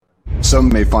Some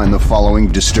may find the following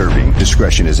disturbing.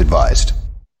 Discretion is advised.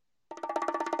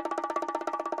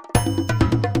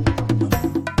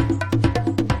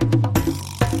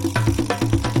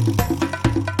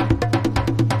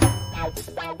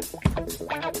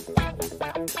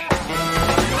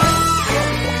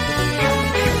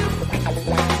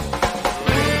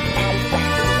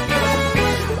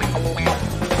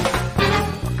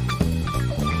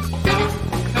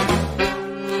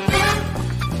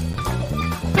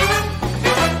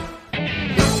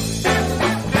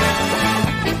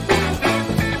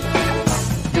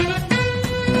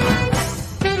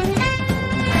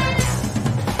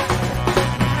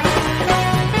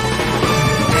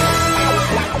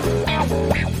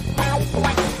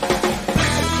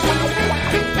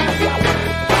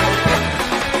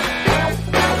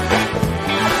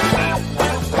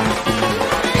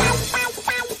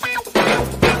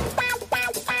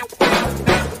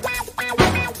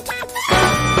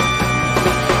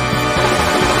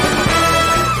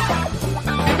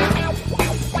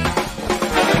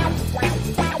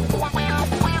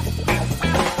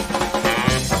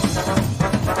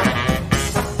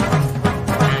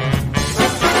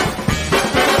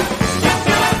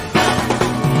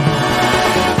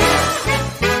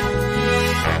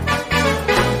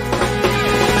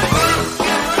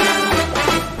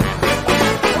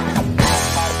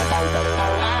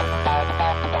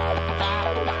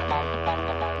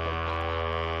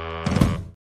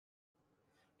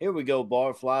 Here we go,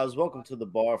 Barflies. Welcome to the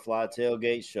Barfly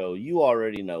Tailgate Show. You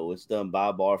already know it's done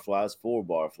by Barflies for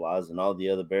Barflies and all the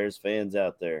other Bears fans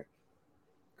out there.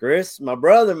 Chris, my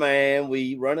brother, man,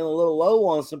 we running a little low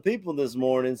on some people this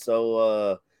morning,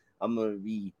 so I'm gonna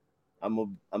be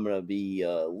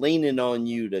leaning on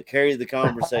you to carry the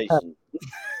conversation.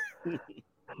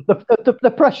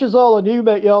 The pressure's all on you,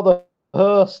 mate. You're the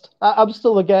host. I'm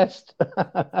still a guest.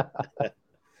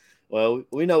 Well,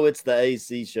 we know it's the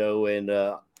AC show, and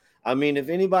I mean, if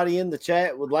anybody in the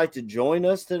chat would like to join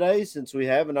us today, since we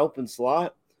have an open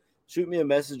slot, shoot me a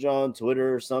message on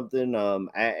Twitter or something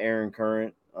at Aaron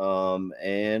Current,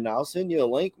 and I'll send you a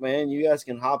link, man. You guys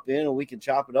can hop in and we can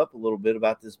chop it up a little bit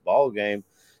about this ball game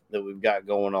that we've got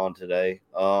going on today.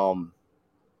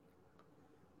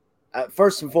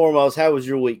 First and foremost, how was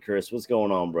your week, Chris? What's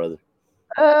going on, brother?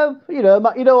 You know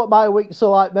what my weeks are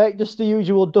like, mate. Just the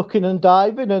usual ducking and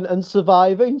diving and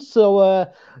surviving. So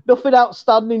nothing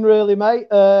outstanding, really, mate.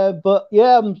 But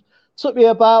yeah, took me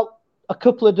about a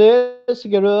couple of days to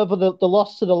get over the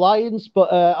loss to the Lions.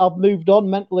 But I've moved on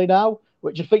mentally now,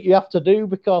 which I think you have to do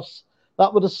because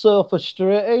that was so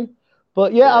frustrating.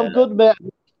 But yeah, I'm good, mate.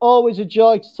 Always a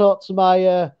joy to talk to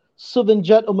my Southern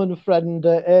gentleman friend,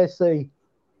 AC.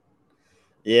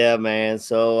 Yeah, man.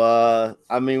 So,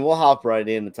 I mean, we'll hop right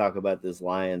in to talk about this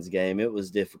Lions game. It was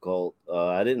difficult.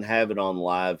 I didn't have it on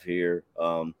live here.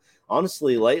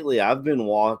 Honestly, lately I've been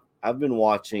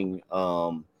watching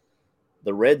the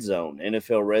Red Zone,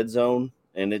 NFL Red Zone,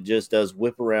 and it just does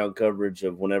whip around coverage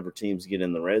of whenever teams get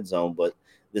in the red zone. But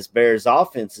this Bears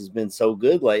offense has been so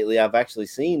good lately. I've actually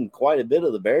seen quite a bit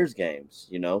of the Bears games,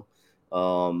 you know.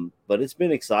 But it's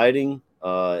been exciting.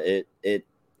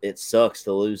 It sucks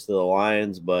to lose to the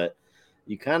Lions, but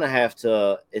you kind of have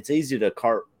to – it's easy to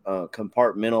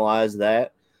compartmentalize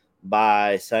that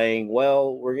by saying,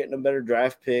 well, we're getting a better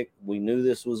draft pick. We knew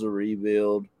this was a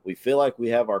rebuild. We feel like we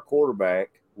have our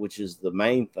quarterback, which is the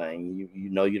main thing. You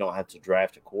know you don't have to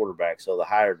draft a quarterback, so the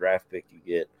higher draft pick you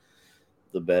get,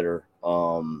 the better.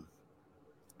 It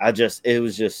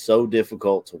was just so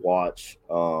difficult to watch.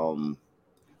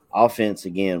 Offense,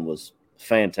 again, was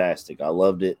fantastic. I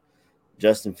loved it.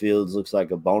 Justin Fields looks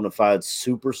like a bona fide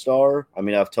superstar. I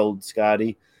mean, I've told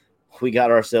Scotty we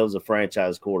got ourselves a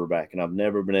franchise quarterback, and I've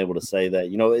never been able to say that.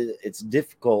 You know, it's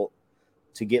difficult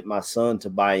to get my son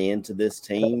to buy into this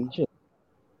team,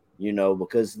 you know,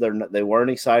 because they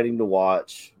weren't exciting to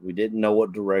watch. We didn't know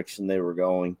what direction they were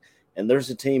going. And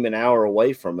there's a team an hour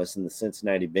away from us in the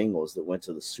Cincinnati Bengals that went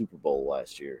to the Super Bowl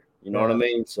last year. You know what I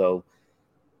mean? So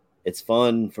it's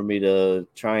fun for me to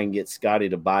try and get Scotty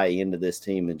to buy into this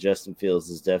team, and Justin Fields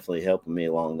is definitely helping me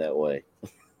along that way.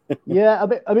 Yeah,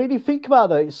 I mean, you think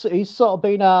about it, he's sort of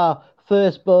been our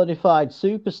first bona fide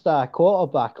superstar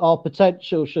quarterback, or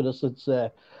potential, should I say.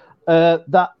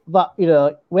 That you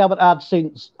know, we haven't had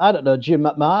since, I don't know, Jim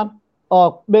McMahon,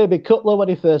 or maybe Cutler when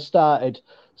he first started.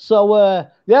 So,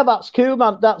 yeah, that's cool,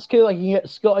 man. That's cool. I can get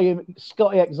Scotty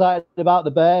excited about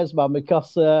the Bears, man,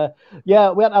 because,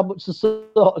 yeah, we haven't had much to sort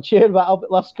of cheer about the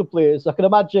last couple of years. I can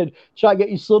imagine trying to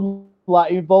get your son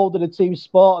like involved in a team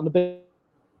sport and the big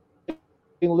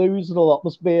losing a lot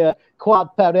must be quite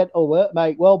parental work,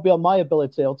 mate. Well beyond my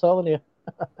ability, I'm telling you.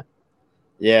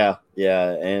 Yeah,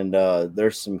 and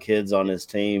there's some kids on his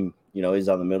team. He's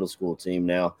on the middle school team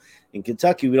now. In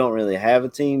Kentucky, we don't really have a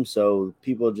team, so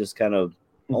people just kind of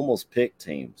almost pick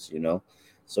teams.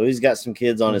 So he's got some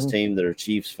kids on his team that are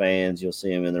Chiefs fans. You'll see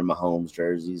them in their Mahomes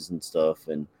jerseys and stuff.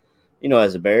 And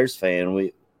as a Bears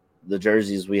fan, the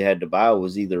jerseys we had to buy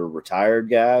was either retired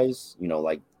guys,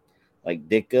 like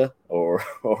Ditka or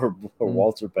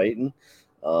Walter Payton.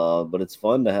 But it's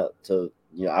fun to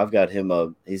I've got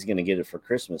him he's going to get it for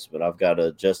Christmas, but I've got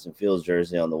a Justin Fields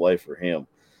jersey on the way for him.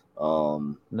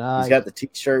 Nice. He's got the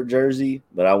t-shirt jersey,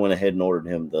 but I went ahead and ordered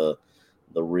him the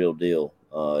real deal,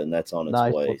 and that's on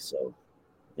its way. So,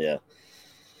 yeah.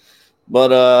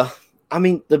 But I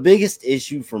mean, the biggest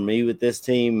issue for me with this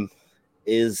team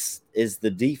is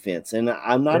the defense, and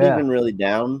I'm not even really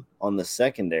down on the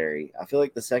secondary. I feel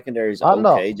like the secondary is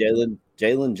okay.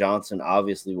 Jalen Johnson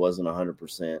obviously wasn't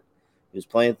 100%. He was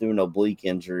playing through an oblique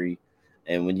injury,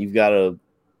 and when you've got a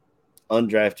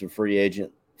undrafted free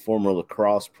agent former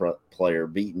lacrosse player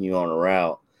beating you on a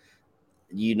route,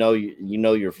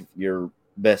 your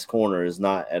best corner is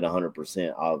not at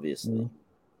 100%, obviously.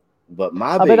 But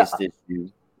my biggest issue.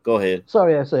 Go ahead.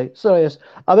 Sorry.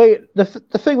 I mean, the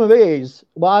thing with me is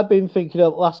what I've been thinking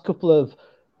of the last couple of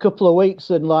weeks,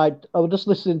 and like I was just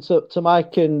listening to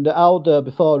Mike and Aldo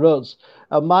before us,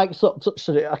 and Mike sort of touched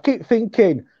on it. I keep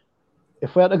thinking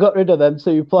if we hadn't got rid of them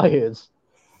two players,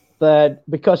 then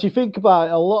because you think about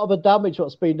it, a lot of the damage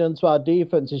what's been done to our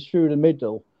defense is through the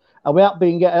middle, and we haven't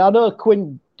been getting. I know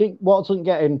Quinn wasn't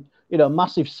getting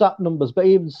massive sack numbers, but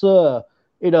even so,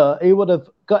 he would have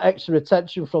got extra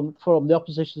attention from the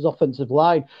opposition's offensive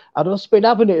line. I've just been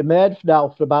having it made now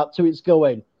for about 2 weeks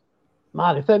going,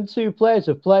 man, if them two players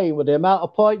are playing with the amount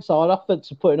of points our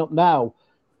offense are putting up now,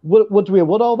 would we have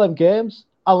won all them games?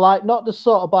 I like not just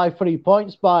sort of by 3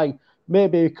 points, by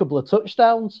maybe a couple of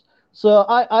touchdowns. So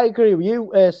I agree with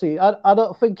you, AC. I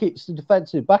don't think it's the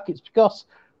defensive back. It's because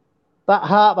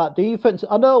that defense.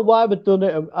 I know why we've done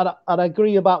it, and I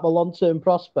agree about the long-term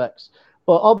prospects,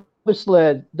 but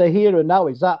obviously the here and now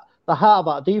is that the heart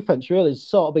of that defense really is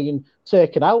sort of being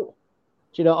taken out.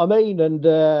 Do you know what I mean? And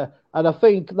I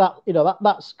think that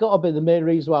that's got to be the main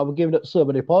reason why we're giving up so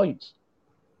many points.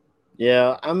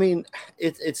 Yeah, I mean,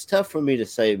 it's tough for me to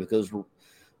say because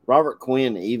Robert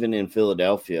Quinn, even in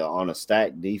Philadelphia on a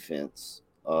stacked defense,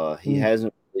 he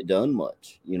hasn't really done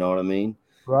much. You know what I mean?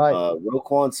 Right.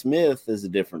 Roquan Smith is a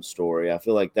different story. I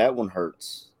feel like that one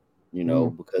hurts,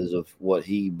 because of what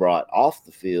he brought off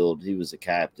the field. He was a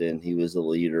captain. He was a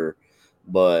leader.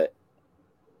 But,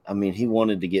 I mean, he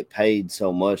wanted to get paid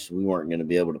so much we weren't going to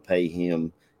be able to pay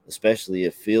him, especially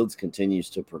if Fields continues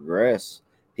to progress.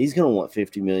 He's going to want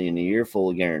 $50 million a year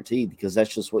fully guaranteed because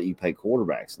that's just what you pay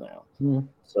quarterbacks now.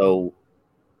 So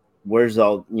where's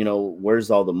all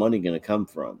the money going to come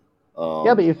from?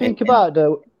 But you think about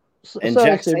though, and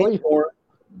Jack Sanborn,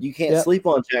 you can't sleep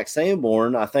on Jack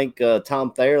Sanborn. I think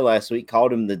Tom Thayer last week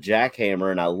called him the Jackhammer,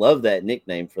 and I love that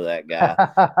nickname for that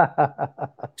guy.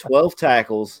 12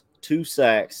 tackles, 2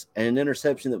 sacks, and an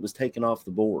interception that was taken off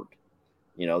the board.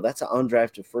 That's an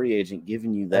undrafted free agent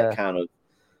giving you that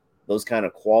those kind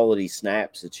of quality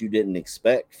snaps that you didn't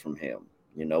expect from him.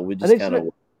 We just kind of.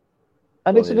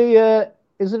 And isn't he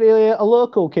a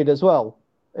local kid as well?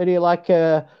 Is he like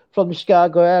from the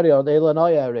Chicago area or the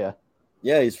Illinois area?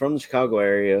 Yeah, he's from the Chicago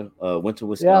area. Went to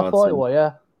Wisconsin. Yeah, I thought he was,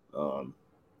 yeah.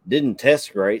 Didn't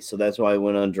test great, so that's why he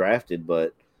went undrafted.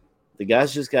 But the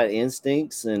guy's just got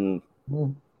instincts, and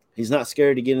he's not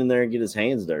scared to get in there and get his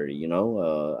hands dirty.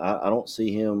 I don't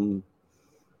see him.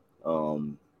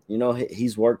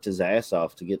 He's worked his ass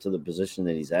off to get to the position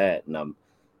that he's at, and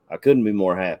I couldn't be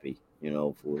more happy.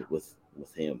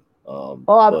 With him.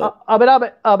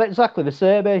 I'm exactly the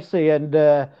same, AC. And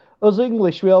us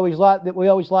English, we always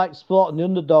like supporting the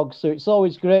underdogs. So it's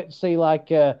always great to see like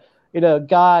guy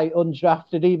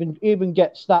undrafted even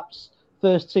get snaps,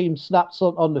 first team snaps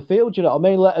on the field. You know what I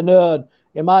mean? Let alone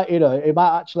he might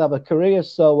actually have a career.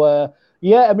 So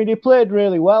I mean he played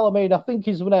really well. I mean I think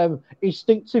he's one of them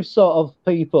instinctive sort of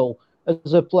people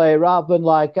as a player rather than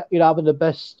like having the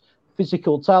best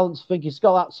physical talents. I think he's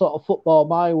got that sort of football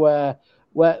mind where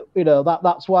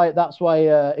that's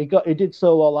why he did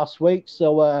so well last week.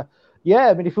 So I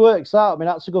mean if it works out, I mean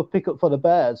that's a good pickup for the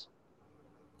Bears.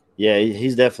 Yeah,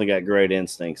 he's definitely got great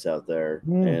instincts out there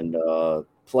and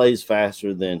plays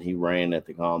faster than he ran at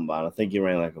the combine. I think he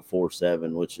ran like a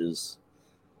 4.7, which is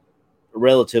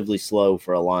relatively slow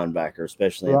for a linebacker,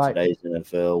 especially in today's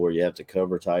NFL where you have to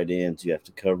cover tight ends, you have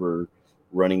to cover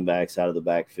running backs out of the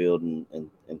backfield and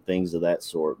things of that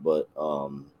sort. But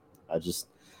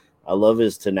I love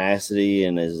his tenacity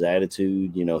and his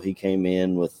attitude. He came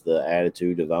in with the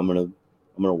attitude of I'm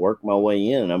I'm going to work my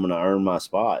way in and I'm going to earn my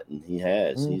spot. And he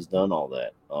has. He's done all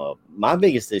that. My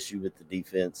biggest issue with the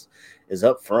defense is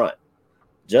up front.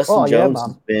 Justin Jones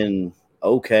has been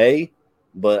okay,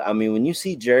 but I mean, when you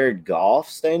see Jared Goff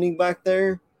standing back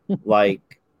there,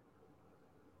 like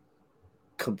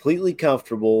completely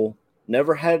comfortable,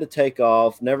 never had to take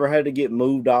off, never had to get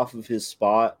moved off of his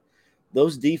spot,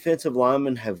 those defensive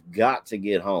linemen have got to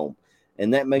get home.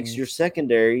 And that makes your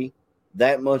secondary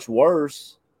that much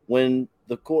worse when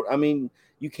the court. I mean,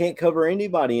 you can't cover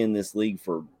anybody in this league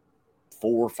for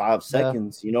 4 or 5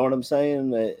 seconds. You know what I'm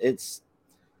saying? It's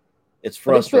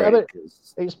frustrating.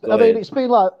 It's been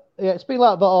like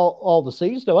that all the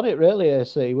season, hasn't it? Really,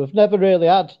 AC. We've never really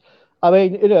had. I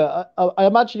mean, I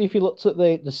imagine if you looked at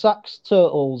the sacks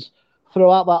totals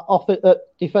throughout that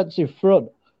defensive front,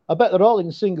 I bet they're all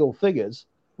in single figures.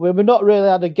 We've not really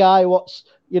had a guy what's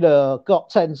got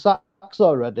 10 sacks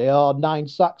already or 9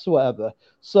 sacks or whatever.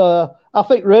 So I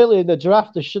think really in the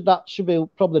draft that should be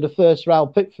probably the first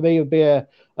round pick for me. Would be a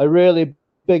really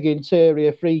big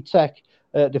interior free tech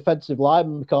defensive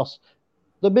lineman, because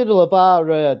the middle of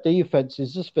our defense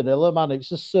is just vanilla, man. It's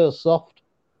just so soft.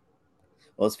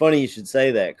 Well, it's funny you should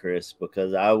say that, Chris,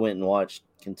 because I went and watched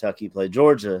Kentucky play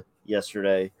Georgia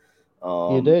yesterday.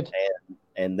 You did.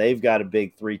 And they've got a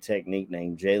big 3 technique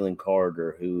named Jalen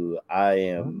Carter, who I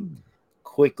am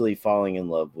quickly falling in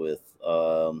love with.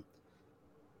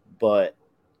 But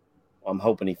I'm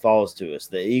hoping he falls to us.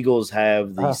 The Eagles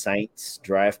have the Saints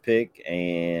draft pick,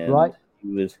 and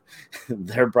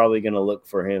they're probably going to look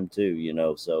for him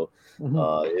too, so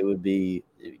it would be,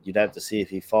 you'd have to see if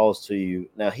he falls to you.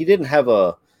 Now, he didn't have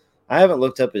I haven't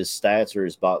looked up his stats or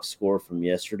his box score from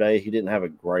yesterday. He didn't have a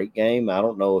great game. I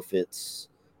don't know if it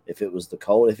was the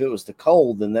cold. If it was the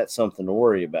cold, then that's something to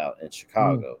worry about in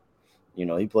Chicago.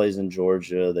 He plays in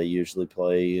Georgia. They usually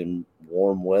play in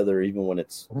warm weather, even when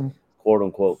it's quote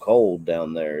unquote cold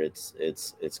down there. It's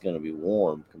going to be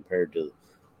warm compared to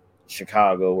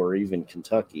Chicago or even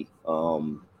Kentucky.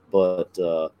 But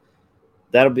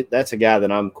that's a guy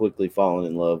that I'm quickly falling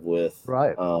in love with.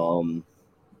 Right.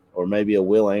 Or maybe a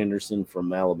Will Anderson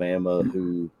from Alabama,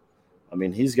 who, I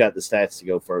mean, he's got the stats to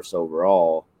go first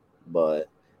overall, but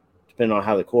depending on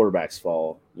how the quarterbacks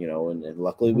fall, and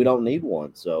luckily we don't need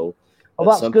one. So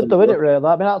that's good though, isn't it, really?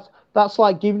 I mean, that's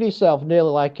like giving yourself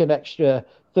nearly like an extra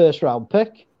first round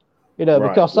pick,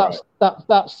 because that's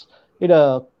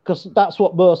because that's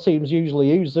what most teams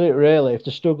usually use, isn't it, really, if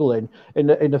they're struggling in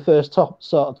the first top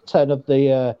sort of 10 of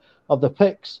the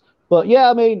picks. But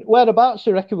yeah, I mean, whereabouts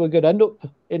do you reckon we're going to end up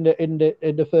in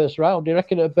the first round? Do you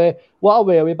reckon it'd be, what are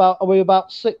we? Are we about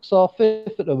 6th or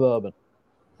 5th at the moment?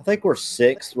 I think we're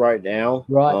 6th right now.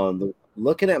 Right.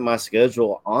 Looking at my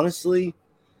schedule, honestly,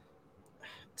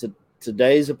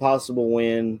 today's a possible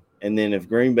win, and then if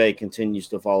Green Bay continues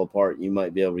to fall apart, you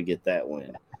might be able to get that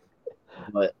win.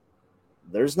 But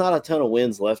there's not a ton of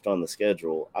wins left on the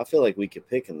schedule. I feel like we could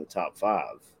pick in the top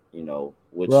 5,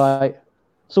 which right.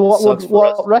 So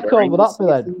what record would that be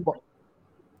then?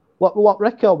 What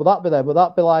record would that be then? Would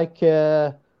that be like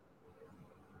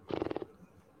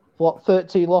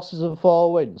 13 losses and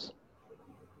 4 wins?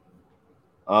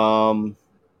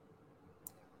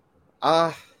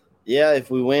 Yeah, if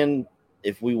we win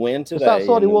today, that's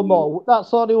only one more.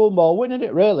 That's only one more win, isn't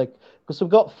it? Really, because we've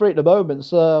got 3 at the moment,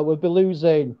 so we'll be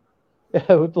losing. Yeah,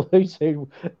 we'll be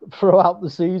losing throughout the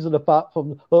season, apart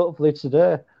from hopefully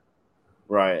today.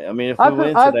 Right. I mean, if we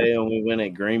win today and we win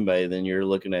at Green Bay, then you're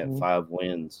looking at 5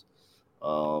 wins.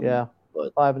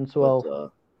 But 5 and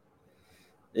 12.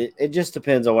 It just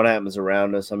depends on what happens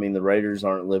around us. I mean, the Raiders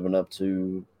aren't living up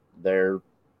to their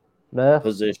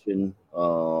position.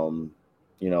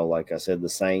 Like I said, the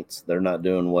Saints, they're not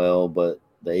doing well, but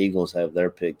the Eagles have their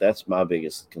pick. That's my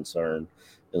biggest concern,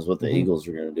 is what the Eagles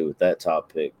are going to do with that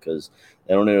top pick, because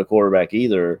they don't need a quarterback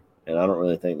either, and I don't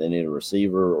really think they need a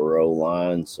receiver or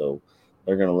O-line, so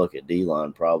they're going to look at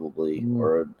D-line probably,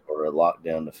 or a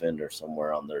lockdown defender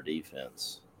somewhere on their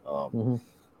defense.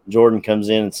 Jordan comes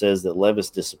in and says that Levis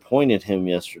disappointed him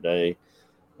yesterday.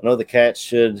 I know the Cats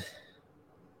should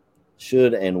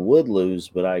and would lose,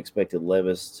 but I expected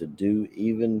Levis to do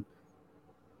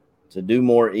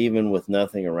more even with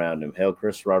nothing around him. Hell,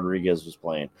 Chris Rodriguez was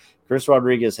playing. Chris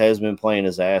Rodriguez has been playing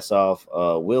his ass off.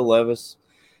 Will Levis,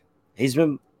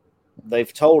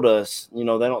 they've told us, they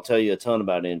don't tell you a ton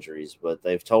about injuries, but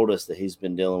they've told us that he's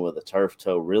been dealing with a turf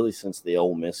toe really since the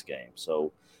Ole Miss game.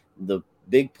 So the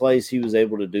big plays he was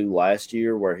able to do last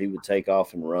year, where he would take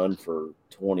off and run for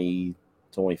 20,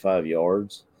 25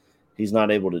 yards, he's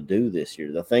not able to do this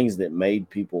year. The things that made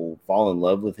people fall in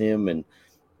love with him and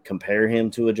compare him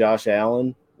to a Josh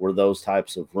Allen were those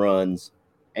types of runs,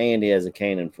 and he has a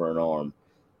cannon for an arm.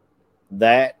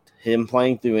 that him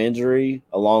playing through injury,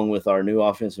 along with our new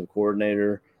offensive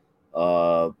coordinator,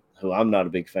 who I'm not a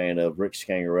big fan of, Rick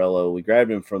Scangarello. We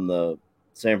grabbed him from the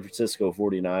San Francisco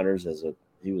 49ers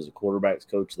he was a quarterback's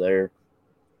coach there.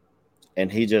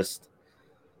 And he just,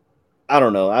 I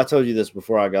don't know. I told you this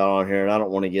before I got on here, and I don't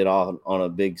want to get on a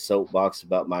big soapbox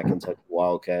about my Kentucky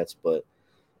Wildcats, but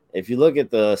if you look at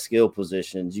the skill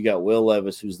positions, you got Will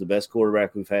Levis, who's the best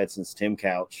quarterback we've had since Tim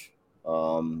Couch,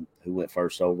 who went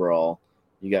first overall.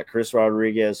 You got Chris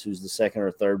Rodriguez, who's the second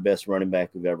or third best running back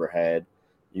we've ever had.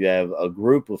 You have a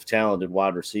group of talented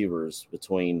wide receivers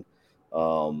between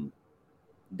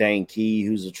Dane Key,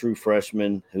 who's a true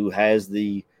freshman, who has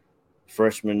the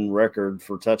freshman record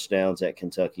for touchdowns at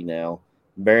Kentucky now.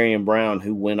 Barian Brown,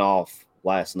 who went off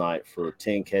last night for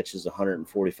 10 catches,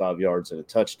 145 yards, and a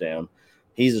touchdown.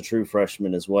 He's a true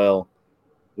freshman as well.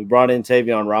 We brought in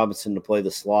Tavion Robinson to play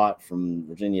the slot from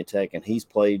Virginia Tech, and he's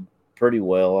played pretty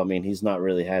well. I mean, he's not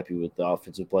really happy with the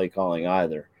offensive play calling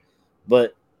either.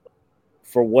 But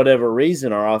for whatever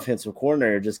reason, our offensive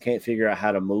coordinator just can't figure out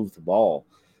how to move the ball.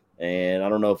 And I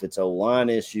don't know if it's O-line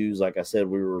issues. Like I said,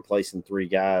 we were replacing 3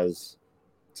 guys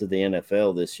to the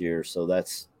NFL this year, so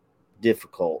that's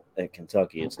difficult at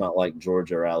Kentucky. It's not like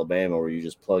Georgia or Alabama where you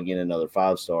just plug in another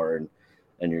 5-star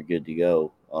and you're good to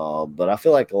go. But I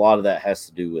feel like a lot of that has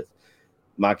to do with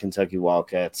my Kentucky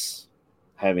Wildcats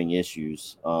having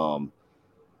issues. But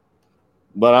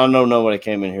I know nobody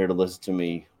came in here to listen to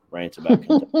me rant about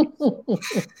Kentucky.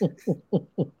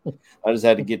 I just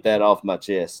had to get that off my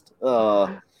chest.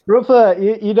 Brother,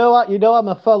 you know what? You know I'm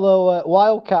a fellow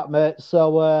Wildcat, mate.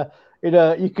 So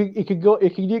you could go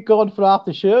on for half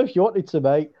the show if you wanted to,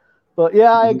 mate. But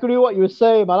yeah, I agree with what you were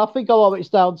saying, man. I think a lot of it's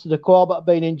down to the quarterback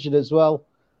being injured as well,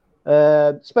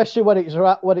 especially when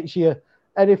it's your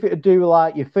anything to do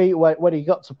like your feet when you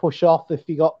got to push off if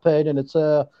you got pain in a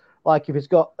turf, like if it's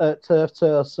got turf.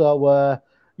 So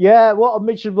yeah, what a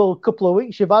miserable couple of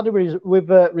weeks you've had with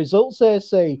results.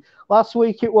 AC last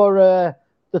week it were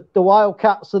the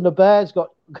Wildcats and the Bears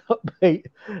got beat,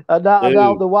 and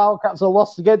now the Wildcats are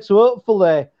lost again. So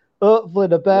hopefully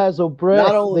the Bears will break.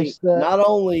 Not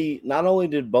only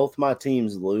did both my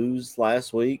teams lose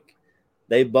last week,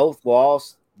 they both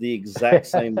lost the exact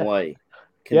same way.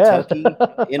 Kentucky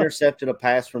intercepted a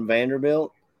pass from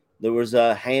Vanderbilt. There was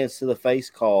a hands to the face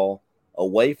call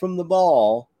away from the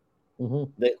ball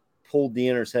that pulled the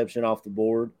interception off the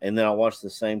board, and then I watched the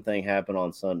same thing happen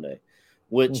on Sunday,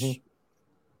 which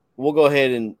we'll go ahead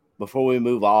and before we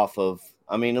move off of,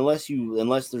 I mean, unless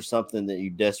there's something that you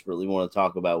desperately want to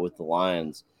talk about with the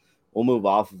Lions, we'll move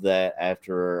off of that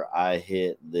after I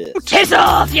hit this. Piss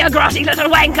off, you grassy little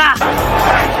wanker!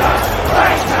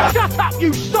 Wanker! Shut up,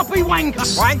 you soppy wanker!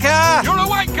 Wanker! You're a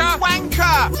wanker!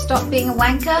 Wanker! Stop being a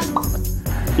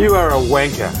wanker. You are a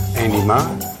wanker, Andy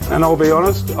Marr. And I'll be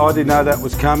honest, I didn't know that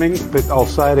was coming, but I'll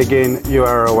say it again, you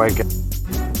are a wanker.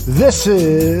 This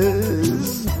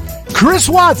is Chris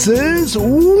Watts's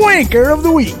Wanker of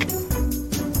the Week.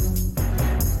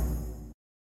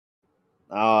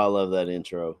 Oh, I love that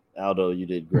intro. Aldo, you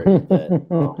did great with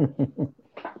that.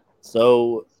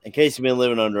 So, in case you've been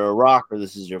living under a rock or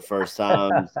this is your first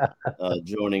time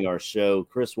joining our show,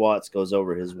 Chris Watts goes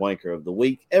over his Wanker of the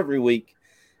Week every week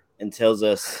and tells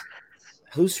us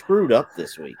who screwed up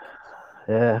this week.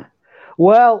 Yeah.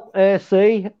 Well,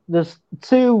 AC, there's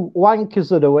 2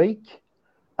 Wankers of the week,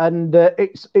 and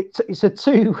it's a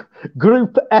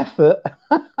 2-group effort.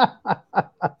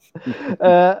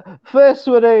 First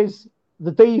one is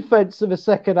the defense in the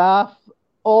second half.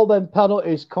 All them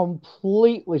penalties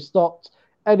completely stopped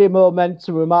any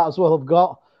momentum we might as well have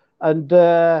got, and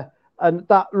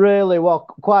that really was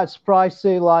quite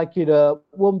surprising. Like, you know,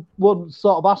 one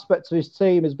sort of aspect of his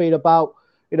team has been about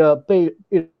not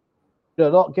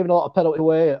giving a lot of penalty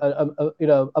away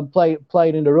and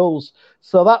playing in the rules.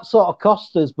 So that sort of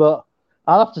cost us. But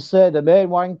I have to say the main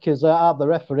wankers are the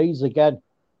referees again.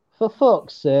 For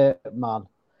fuck's sake, man.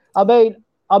 I mean,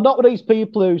 I'm not one of these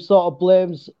people who sort of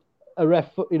blames a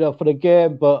ref, for the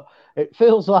game, but it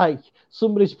feels like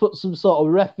somebody's put some sort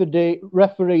of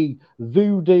referee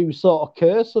voodoo sort of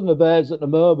curse on the Bears at the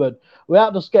moment. We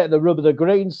aren't just getting the rub of the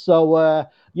green. So,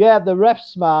 the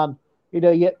refs, man, you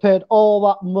get paid all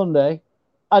that money,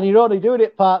 and you're only doing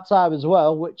it part-time as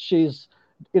well, which is,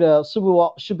 some of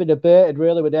what should be debated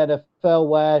really with the NFL,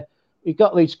 where you've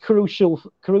got these crucial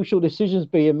decisions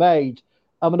being made,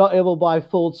 and we're not able to buy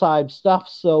full-time staff.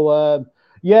 So,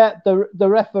 the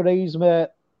referees, mate,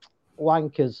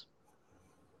 wankers.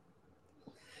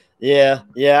 Yeah,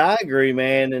 I agree,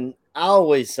 man. And I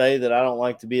always say that I don't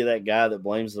like to be that guy that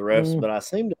blames the refs, but I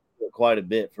seem to do it quite a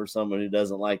bit for someone who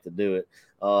doesn't like to do it.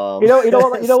 You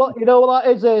know what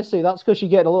that is, AC. That's because you're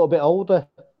getting a little bit older.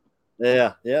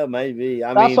 Yeah, maybe.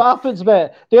 That's what happens,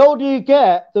 mate. The older you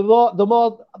get, the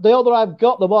older I've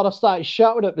got, the more I started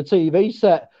shouting at the TV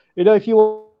set. You know, if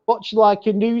you watch like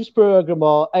a news program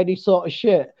or any sort of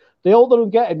shit, the older I'm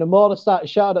getting, the more I start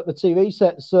shouting at the TV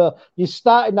set. So you're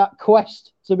starting that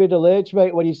quest to middle age,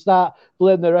 mate, when you start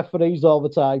blaming the referees all the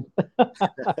time.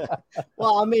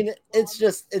 Well, I mean,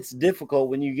 it's difficult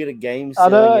when you get a game. I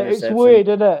know, it's weird,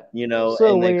 isn't it? You know,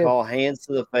 so and they weird. call hands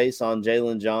to the face on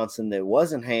Jalen Johnson. That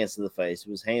wasn't hands to the face; it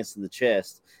was hands to the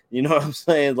chest. You know what I'm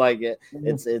saying? Like it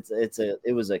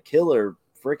was a killer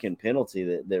freaking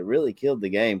penalty that really killed the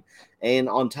game. And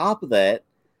on top of that,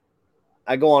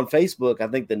 I go on Facebook. I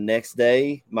think the next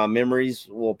day my memories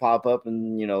will pop up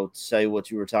and, you know, say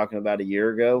what you were talking about a year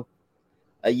ago.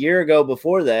 A year ago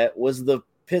before that was the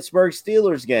Pittsburgh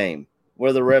Steelers game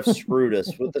where the refs screwed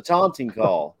us with the taunting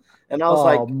call. And I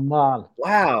was man,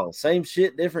 wow, same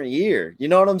shit, different year. You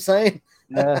know what I'm saying?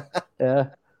 Yeah.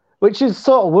 Which is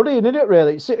sort of worrying, isn't it,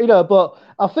 really? It's, you know, but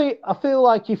I feel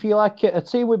like if you like a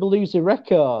team with a losing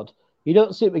record, you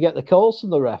don't seem to get the calls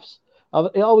from the refs.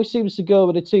 It always seems to go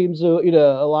with the teams who, you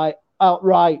know, are like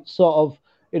outright sort of,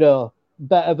 you know,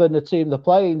 better than the team they're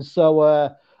playing. So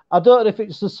I don't know if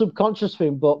it's a subconscious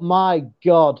thing, but my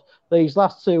God, these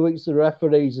last 2 weeks the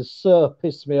referees have so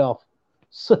pissed me off.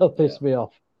 Me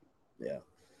off.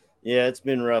 Yeah, it's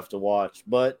been rough to watch,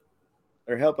 but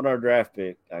they're helping our draft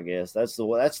pick, I guess. That's the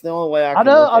only way I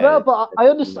know, but I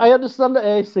understand the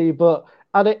AC, but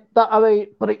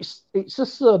it's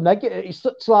just so negative. It's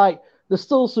such like there's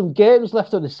still some games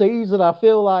left of the season. I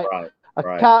feel like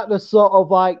I can't just sort of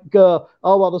like go,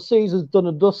 oh well, the season's done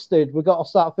and dusted. We've got to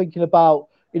start thinking about,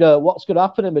 you know, what's going to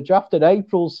happen in the draft in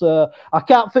April. So I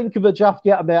can't think of a draft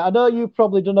yet, mate. I know you've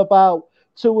probably done about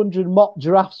 200 mock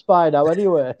drafts by now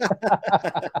anyway.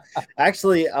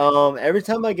 Actually, every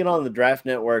time I get on the Draft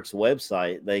Network's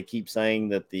website, they keep saying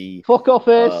that fuck off,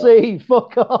 AC,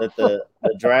 fuck off. That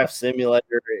the draft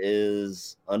simulator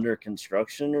is under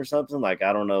construction or something. Like,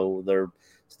 I don't know, they're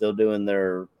still doing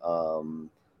their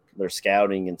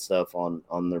scouting and stuff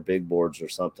on their big boards or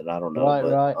something. I don't know.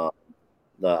 Right.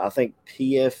 I think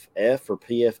PFF or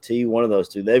PFT, one of those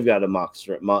two, they've got a mock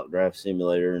draft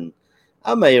simulator, and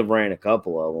I may have ran a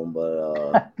couple of them,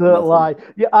 but don't lie.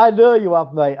 Yeah, I know you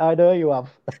have, mate. I know you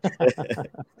have.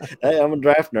 Hey, I'm a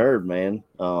draft nerd, man.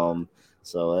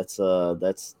 So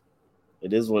that's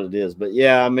it is what it is. But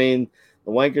yeah, I mean,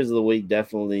 the wankers of the week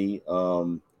definitely,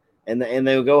 and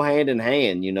they'll go hand in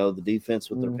hand. You know, the defense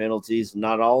with their penalties.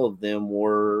 Not all of them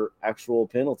were actual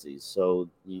penalties, so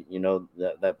you know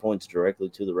that points directly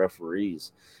to the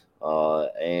referees,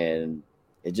 and.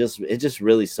 It just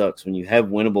really sucks when you have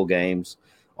winnable games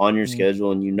on your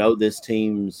schedule and you know this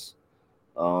team's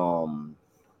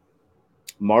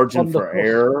margin for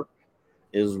error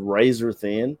is razor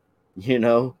thin. You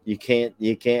know, you can't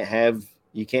have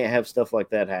stuff like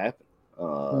that happen.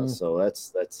 So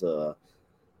that's going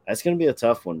to be a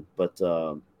tough one. But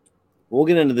we'll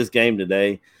get into this game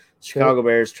today. Chicago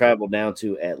Bears travel down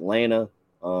to Atlanta,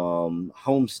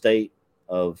 home state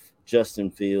of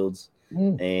Justin Fields.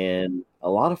 And a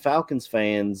lot of Falcons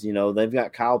fans, you know, they've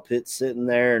got Kyle Pitts sitting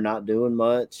there not doing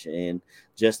much, and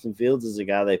Justin Fields is a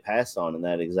guy they passed on in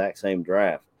that exact same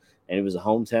draft. And he was a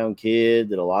hometown kid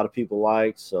that a lot of people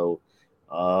liked. So,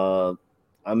 I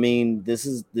mean,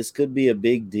 this could be a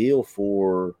big deal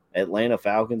for Atlanta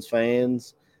Falcons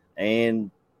fans, and,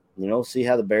 you know, see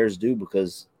how the Bears do,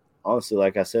 because honestly,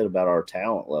 like I said about our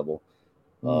talent level,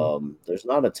 there's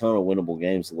not a ton of winnable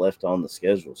games left on the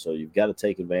schedule, so you've got to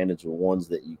take advantage of ones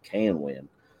that you can win.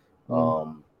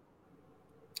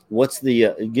 What's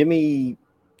the give me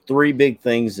 3 big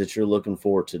things that you're looking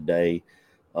for today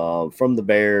from the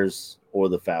Bears or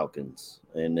the Falcons,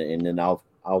 and then I'll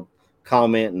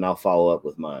comment and I'll follow up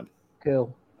with mine.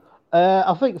 Cool.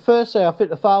 I think firstly, I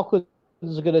think the Falcons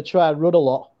are going to try and run a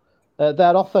lot.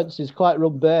 Their offense is quite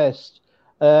run based.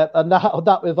 And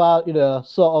that without, you know,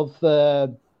 sort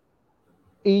of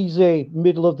easy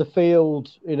middle of the field,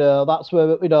 you know, that's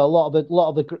where, you know, a lot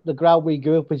of the ground we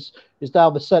grew up is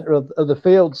down the center of the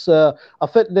field. So I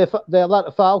think the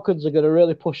Atlanta Falcons are going to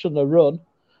really push on the run.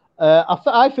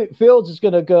 I think Fields is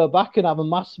going to go back and have a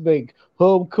massive big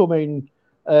homecoming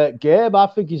game. I'm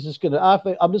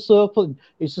just hoping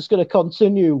he's just going to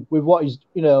continue with what he's,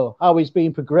 you know, how he's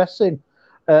been progressing,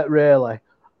 really.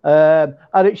 And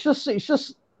it's just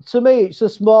to me, it's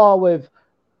just more with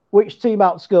which team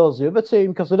outscores the other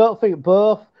team, because I don't think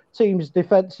both teams'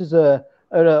 defenses are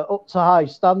up to high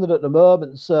standard at the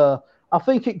moment. So I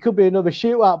think it could be another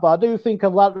shootout, but I do think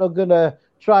Atlanta are going to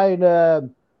try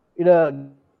and, you know,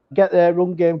 get their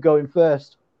run game going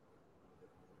first.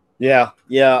 Yeah.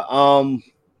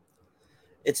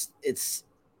 It's.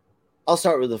 I'll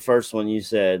start with the first one. You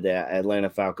said that Atlanta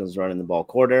Falcons running the ball.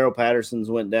 Cordero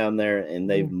Patterson's went down there, and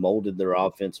they've molded their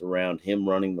offense around him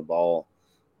running the ball.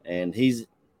 And he's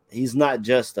not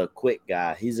just a quick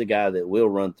guy. He's a guy that will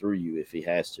run through you if he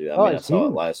has to. I saw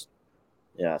it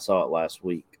last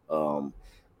week. Or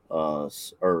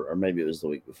maybe it was the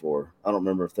week before. I don't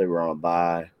remember if they were on a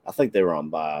bye. I think they were on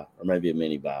bye, or maybe a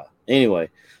mini bye. Anyway,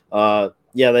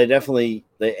 they definitely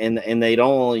and they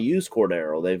don't only use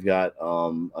Cordero. They've got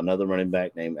another running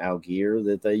back named Algier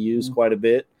that they use quite a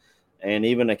bit, and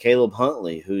even a Caleb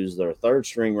Huntley, who's their third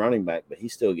string running back, but he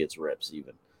still gets reps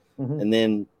even. And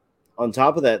then on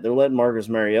top of that, they're letting Marcus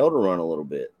Mariota run a little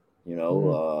bit.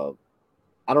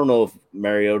 I don't know if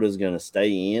Mariota is going to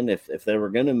stay in. If they were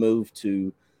going to move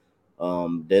to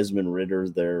Desmond Ridder,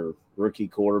 their rookie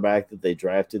quarterback that they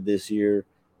drafted this year,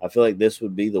 I feel like this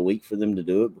would be the week for them to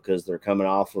do it because they're coming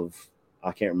off of,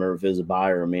 I can't remember if it was a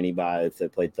bye or a mini bye, if they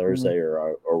played Thursday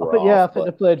or were off. Yeah, I think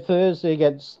they played Thursday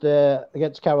against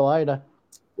Carolina.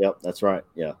 Yep, that's right.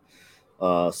 Yeah.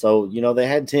 So, they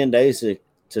had 10 days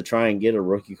to try and get a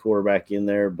rookie quarterback in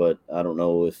there, but I don't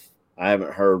know if I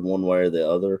haven't heard one way or the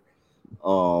other.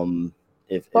 I'd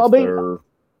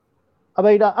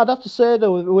have to say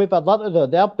though, with Atlanta though,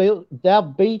 they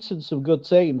have beaten some good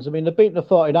teams. I mean, they've beaten the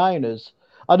 49ers.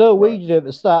 I know we did at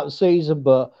the start of the season,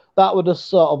 but that was just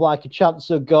sort of like a chance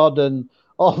of God and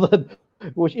all the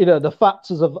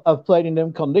factors of playing in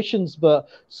them conditions. But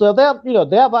so they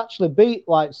have actually beat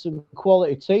like some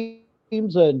quality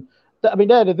teams, and I mean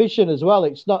their division as well.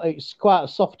 It's quite a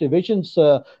soft division,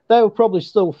 so they were probably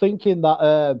still thinking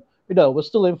that we're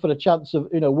still in for the chance of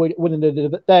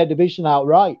winning their division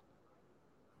outright.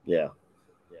 Yeah.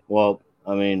 Well,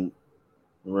 I mean,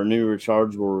 Renew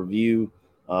Rechargeable Review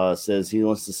says he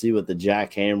wants to see what the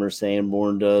Jackhammer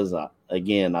Sanborn does. I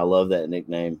love that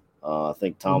nickname. I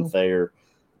think Tom Thayer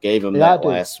gave him that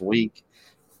last week.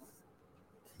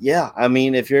 Yeah, I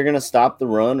mean, if you're going to stop the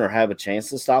run or have a chance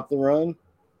to stop the run,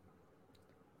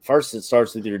 first it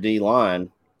starts with your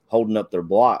D-line holding up their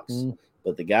blocks.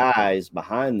 But the guys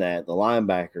behind that, the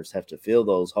linebackers, have to fill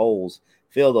those holes,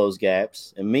 fill those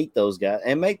gaps, and meet those guys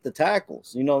and make the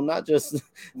tackles. Not just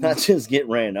get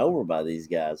ran over by these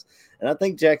guys. And I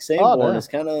think Jack Sanborn is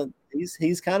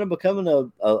he's kind of becoming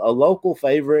a local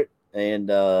favorite. And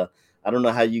I don't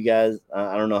know how you guys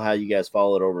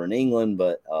follow it over in England,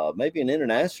 but maybe an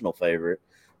international favorite.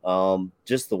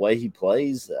 Just the way he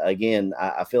plays. Again,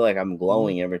 I feel like I'm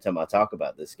glowing every time I talk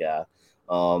about this guy.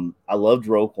 I loved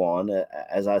Roquan.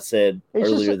 As I said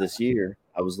earlier this year,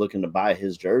 I was looking to buy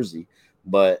his jersey,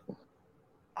 but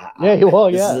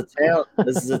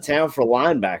this is a town for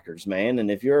linebackers, man. And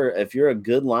if you're a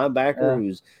good linebacker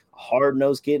who's a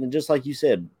hard-nosed kid, and just like you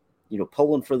said,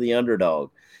 pulling for the underdog,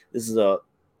 this is a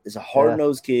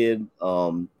hard-nosed kid.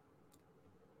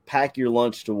 Pack your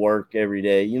lunch to work every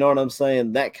day. You know what I'm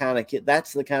saying? That kind of kid.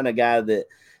 That's the kind of guy that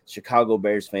Chicago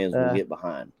Bears fans will get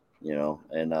behind.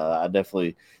 And I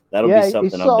definitely that'll be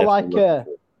something I'm definitely looking for.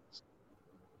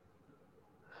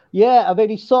 Yeah, I mean,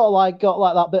 he's sort of like got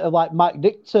like that bit of like Mike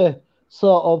Dichter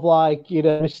sort of like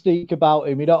mystique about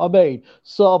him. You know what I mean?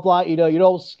 Sort of like your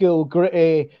old school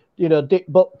gritty. Dick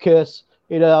Butkus.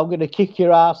 I'm going to kick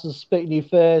your ass and spit in your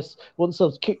face once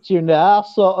I've kicked you in the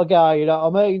ass sort of guy. You know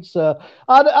what I mean? So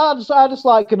I just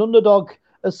like an underdog.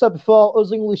 As I said before,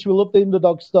 us English, we love the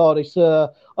underdog story.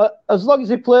 So as long as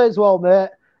he plays well, mate.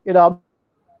 I'm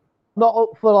not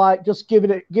up for like just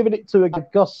giving it to a guy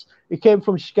because he came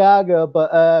from Chicago.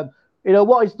 But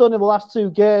what he's done in the last 2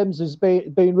 games has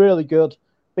been really good.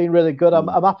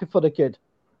 I'm happy for the kid.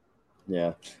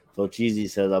 Yeah. So Cheesy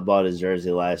says I bought his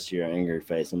jersey last year. Angry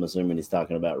face. I'm assuming he's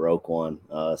talking about Roquan.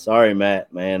 Sorry,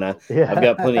 Matt. Man, I've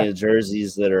got plenty of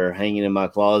jerseys that are hanging in my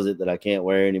closet that I can't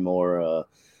wear anymore.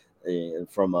 Sorry,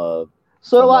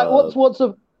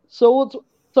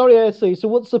 AC. So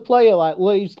once the player like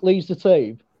leaves the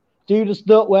team, do you just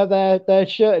not wear their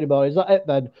shirt anymore? Is that it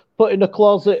then? Put in the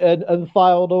closet and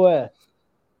filed away?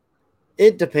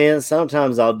 It depends.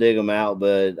 Sometimes I'll dig them out,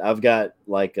 but I've got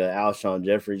like a Alshon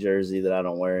Jeffrey jersey that I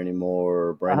don't wear anymore,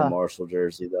 or Brandon Marshall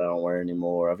jersey that I don't wear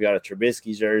anymore. I've got a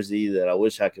Trubisky jersey that I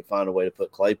wish I could find a way to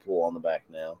put Claypool on the back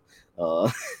now,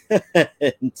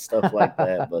 and stuff like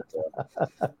that. But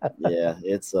yeah,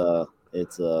 it's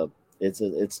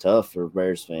tough for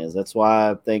Bears fans. That's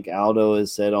why I think Aldo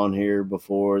has said on here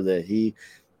before that he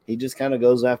just kind of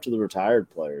goes after the retired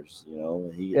players. I'm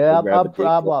like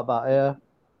that. Yeah.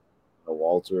 A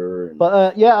Walter. And,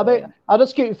 But I mean, I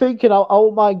just keep thinking I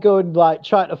won't mind going like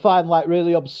trying to find like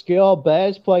really obscure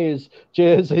Bears players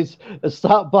jerseys and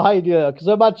start buying because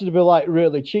I imagine it'd be like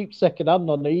really cheap secondhand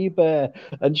on eBay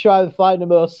and try and find the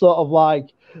most sort of like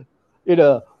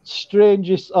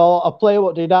strangest or a player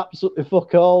what did absolutely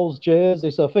fuck all's jersey.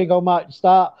 So I think I might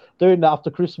start doing that after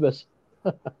Christmas.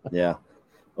 Yeah.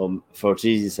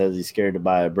 Fortizi says he's scared to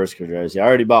buy a Brisker jersey. I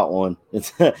already bought one. It's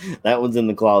that one's in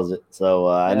the closet. So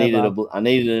I needed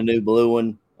a new blue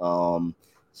one.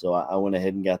 So I went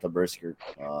ahead and got the Brisker.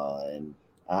 And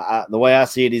the way I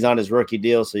see it, he's on his rookie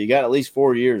deal. So you got at least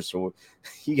 4 years. So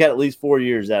you got at least 4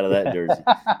 years out of that jersey,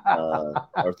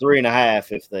 or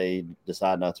 3.5 if they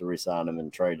decide not to re-sign him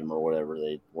and trade him or whatever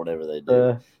they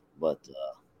do. But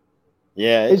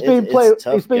yeah, it's a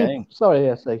tough game. Sorry,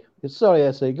 AC.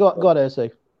 Go on, AC.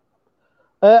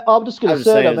 I'm just going to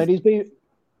say that, man. He's been.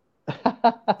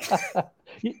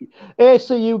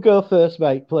 AC, you go first,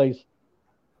 mate, please.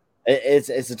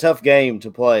 It's a tough game to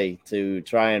play to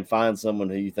try and find someone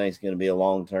who you think is going to be a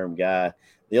long-term guy.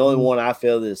 The only one I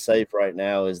feel that is safe right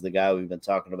now is the guy we've been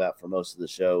talking about for most of the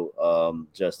show,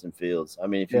 Justin Fields. I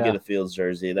mean, if you get a Fields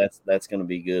jersey, that's going to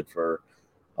be good for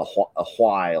a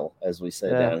while, as we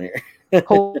say down here. A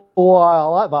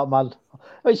while, I like that, man.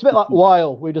 It's a bit like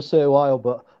while. We just say while,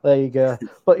 but there you go.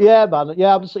 But yeah, man.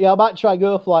 Yeah, I might try and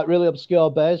go for like really obscure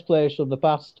Bears players from the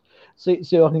past. See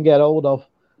what I can get hold of.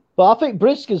 But I think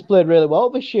Brisker's played really well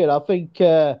this year. I think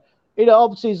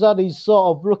obviously he's had his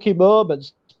sort of rookie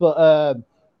moments, but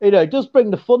it does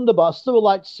bring the thunder. But I still would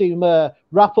like to see him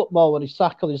wrap up more when he's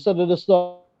tackling instead of just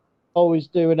always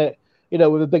doing it,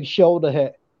 with a big shoulder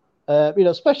hit.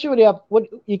 Especially when you have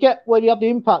the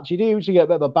impact, you do usually get a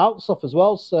bit of a bounce off as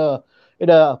well. So,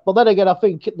 but then again, I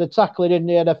think the tackling in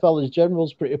the NFL in general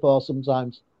is pretty poor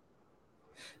sometimes.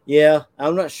 Yeah,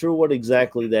 I'm not sure what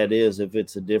exactly that is, if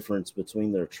it's a difference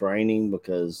between their training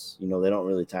because, they don't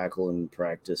really tackle in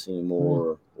practice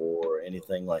anymore or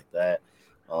anything like that.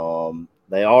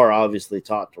 They are obviously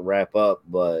taught to wrap up,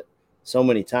 but so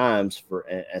many times,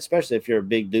 especially if you're a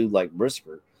big dude like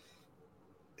Brisker,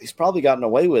 he's probably gotten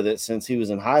away with it since he was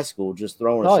in high school, just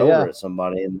throwing a shoulder at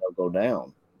somebody and they'll go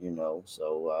down,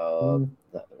 So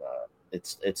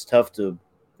it's tough to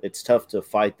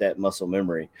fight that muscle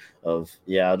memory of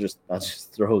I'll just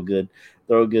throw a good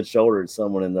shoulder at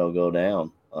someone and they'll go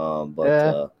down. I've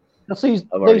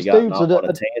already gotten off on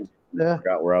a tangent. I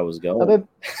forgot where I was going. I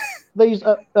mean,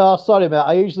 sorry, mate.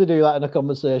 I usually do that in a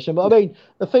conversation, but I mean,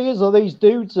 the thing is, these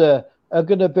dudes are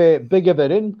going to be bigger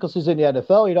than him because he's in the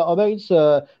NFL. You know what I mean?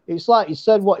 So it's like you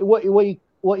said, what you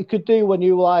could do when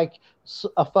you like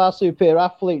a far superior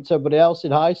athlete to everybody else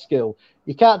in high school.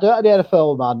 You can't do it in the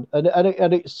NFL, man.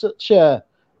 And it's such a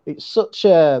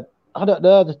I don't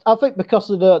know. I think because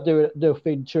they don't do it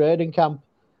in training camp,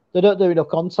 they don't do enough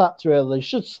contact really. They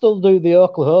should still do the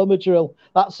Oklahoma drill.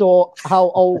 That's how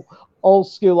old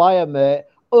school I am, mate.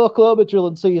 Oklahoma drill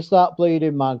until you start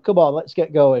bleeding, man. Come on, let's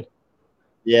get going.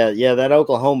 Yeah, that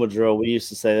Oklahoma drill, we used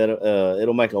to say that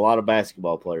it'll make a lot of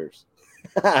basketball players.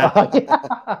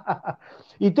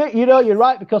 You do, you're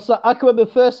right, because I can remember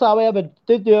the first time I ever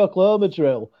did the Oklahoma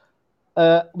drill.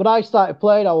 When I started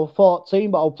playing, I was 14,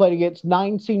 but I was playing against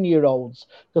 19-year-olds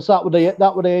because that would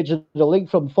the age of the league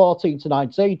from 14 to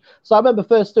 19. So I remember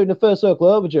first doing the first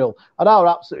Oklahoma drill, and I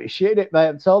was absolutely shitting it, mate.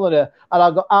 I'm telling you, and I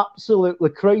got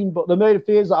absolutely creamed. But the main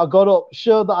thing is that I got up,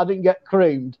 showed that I didn't get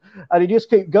creamed, and you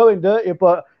just keep going, don't you?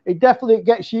 But it definitely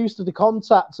gets used to the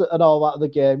contact and all that of the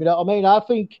game. You know what I mean? I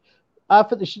think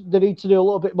they need to do a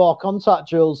little bit more contact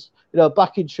drills,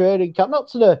 back in training camp. Not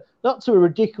to a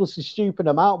ridiculously stupid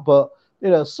amount, but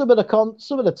some of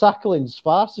the tackling's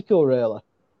farcical, really.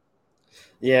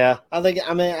 Yeah,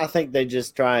 I think they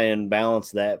just try and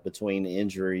balance that between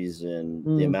injuries and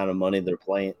the amount of money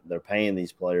they're paying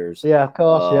these players. Yeah, of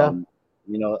course,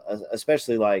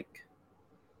 especially like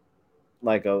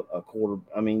a quarter.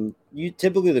 I mean,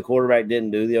 typically the quarterback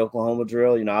didn't do the Oklahoma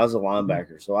drill. I was a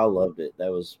linebacker, so I loved it.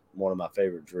 That was one of my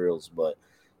favorite drills. But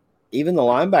even the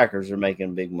linebackers are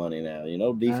making big money now.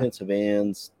 Defensive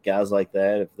ends, guys like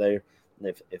that.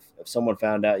 If someone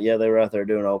found out, they were out there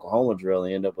doing an Oklahoma drill,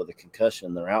 and they end up with a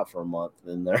concussion, they're out for a month,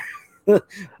 then they're damn,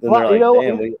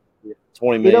 we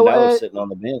 $20 million sitting on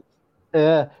the bench.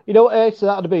 Yeah, actually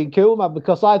that would have been cool, man,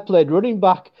 because I played running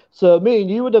back, so me and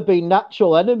you would have been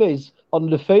natural enemies on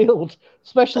the field,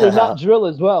 especially in that drill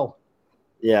as well.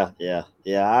 Yeah. They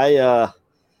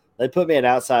put me at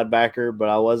outside backer, but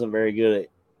I wasn't very good at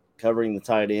covering the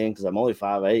tight end because I'm only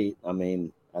 5'8". I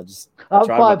mean, I'm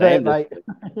 5'8", mate.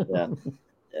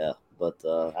 Yeah. But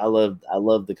I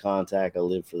love the contact. I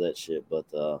live for that shit. But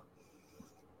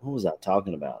what was I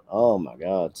talking about? Oh my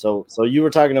God. So you were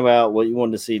talking about what you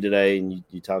wanted to see today, and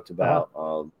you talked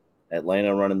about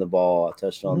Atlanta running the ball. I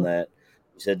touched on that.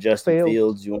 You said Justin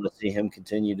Fields, you want to see him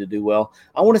continue to do well.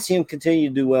 I want to see him continue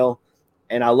to do well.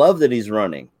 And I love that he's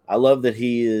running. I love that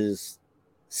he is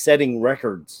setting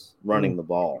records running the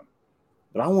ball.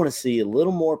 But I want to see a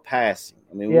little more passing.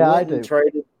 I mean, we went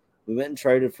and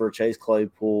traded for Chase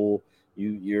Claypool.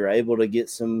 You're able to get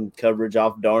some coverage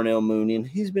off Darnell Mooney, and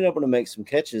he's been able to make some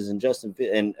catches. And Justin,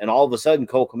 and all of a sudden,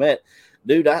 Cole Kmet,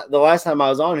 dude. The last time I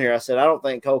was on here, I said I don't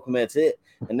think Cole Kmet's it,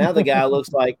 and now the guy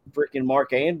looks like freaking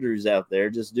Mark Andrews out there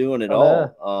just doing it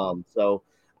all. So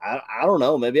I don't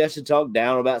know. Maybe I should talk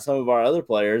down about some of our other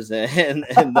players, and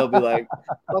they'll be like,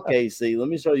 okay, see, let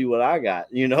me show you what I got.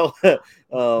 Anything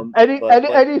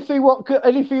what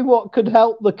could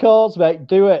help the cause, mate,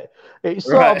 do it. It's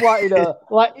sort of like,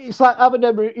 like it's like having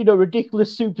them,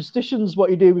 ridiculous superstitions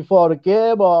what you do before a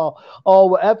game or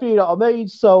whatever, you know what I mean?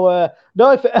 So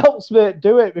no, if it helps, mate,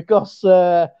 do it, because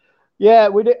on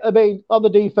the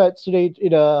defense, you need,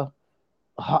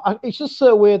 it's just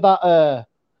so weird that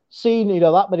seeing,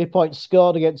 that many points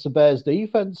scored against the Bears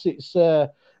defense.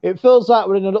 It feels like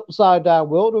we're in an upside down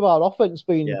world with our offense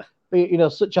being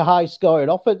such a high scoring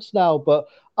offense now. But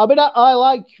I mean, I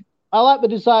like the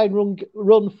design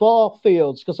run for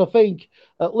Fields, because I think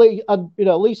at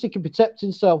least he can protect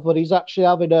himself when he's actually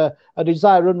having a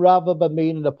design run rather than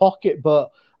being in the pocket.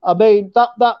 But I mean, that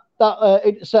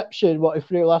interception, what he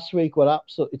threw last week, was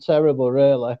absolutely terrible,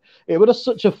 really. It was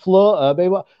such a floater. I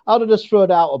mean, I'd have just thrown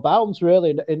it out of bounds,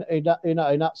 really, in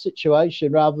that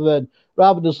situation, rather than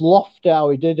just loft how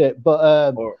he did it.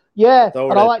 But and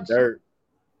I like dirt.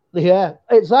 Yeah,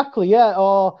 exactly. Yeah,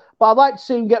 but I'd like to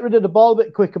see him get rid of the ball a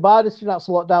bit quicker. But I just think that's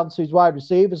a lot down to his wide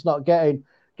receivers not getting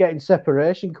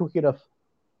separation quick enough.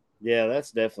 Yeah,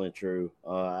 that's definitely true.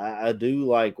 I do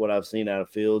like what I've seen out of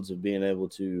Fields of being able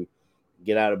to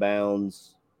get out of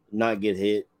bounds, not get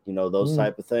hit, those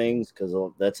type of things, because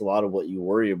that's a lot of what you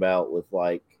worry about with,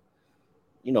 like,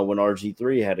 when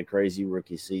RG3 had a crazy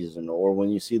rookie season, or when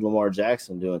you see Lamar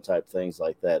Jackson doing type things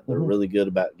like that. They're really good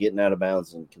about getting out of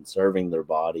bounds and conserving their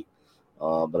body.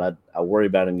 But I worry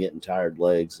about him getting tired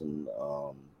legs and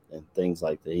things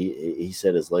like that. He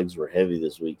said his legs were heavy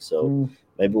this week, so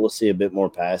maybe we'll see a bit more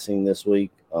passing this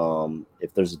week.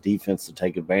 If there's a defense to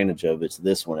take advantage of, it's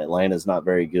this one. Atlanta's not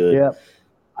very good. Yeah.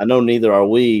 I know neither are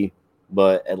we,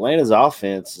 but Atlanta's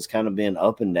offense has kind of been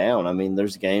up and down. I mean,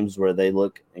 there's games where they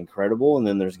look incredible, and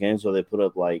then there's games where they put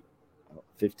up like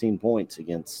 15 points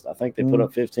against. I think they put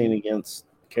up 15 against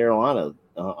Carolina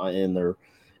in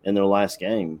their last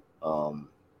game. Well,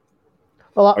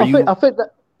 I think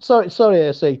that. Sorry,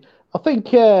 AC. I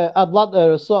think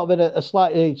Atlanta are sort of in a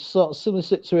slightly sort of similar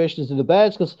situation to the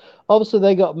Bears, because obviously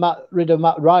they got rid of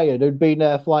Matt Ryan, who'd been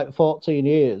there for like 14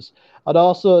 years, and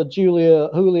also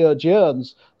Julio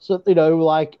Jones, so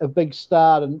like a big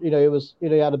star, and he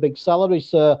had a big salary.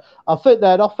 So I think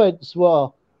their offense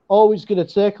were always going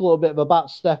to take a little bit of a back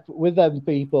step with them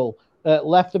people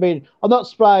left. I mean, I'm not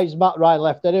surprised Matt Ryan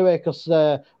left anyway, because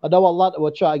I know Atlanta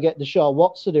were trying to get Deshaun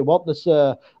Watson. He wanted this.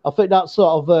 I think that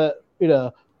sort of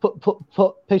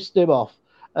pissed him off,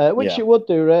 which it would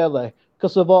do, really,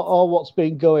 because of all what's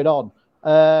been going on.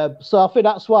 So I think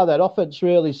that's why that offense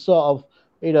really sort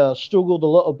of struggled a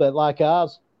little bit like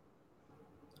ours.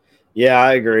 Yeah,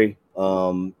 I agree.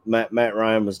 Matt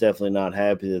Ryan was definitely not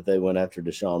happy that they went after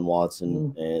Deshaun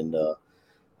Watson, and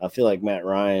I feel like Matt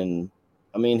Ryan,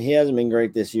 I mean, he hasn't been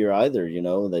great this year either.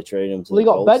 They traded him to the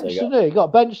Colts. Benched, didn't he? He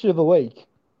got benched the other week.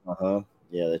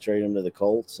 Yeah, they traded him to the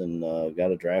Colts and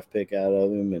got a draft pick out of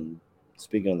him. And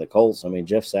speaking of the Colts, I mean,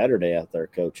 Jeff Saturday out there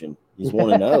coaching. He's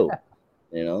 1-0.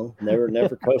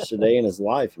 Never coached a day in his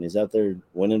life, and he's out there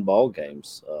winning ball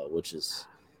games, which is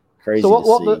crazy to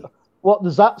see. What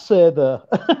does that say there?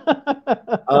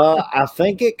 I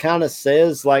think it kind of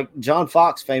says, like John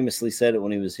Fox famously said it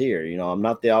when he was here. I'm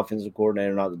not the offensive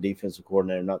coordinator, not the defensive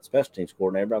coordinator, not the special teams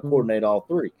coordinator, but I coordinate all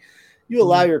three. You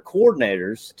allow your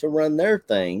coordinators to run their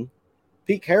thing.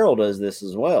 Pete Carroll does this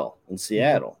as well in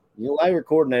Seattle. You allow your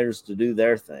coordinators to do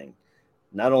their thing.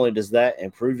 Not only does that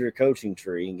improve your coaching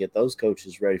tree and get those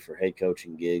coaches ready for head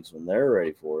coaching gigs when they're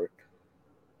ready for it,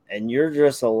 and you're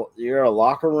a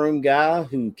locker room guy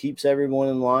who keeps everyone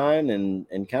in line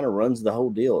and kind of runs the whole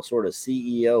deal, sort of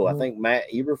CEO. I think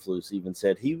Matt Eberflus even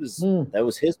said that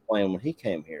was his plan when he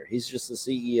came here. He's just the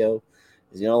CEO.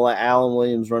 He's going to let Alan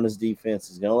Williams run his defense.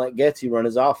 He's going to let Getsy run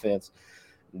his offense.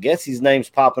 Getsy's name's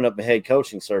popping up in head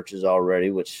coaching searches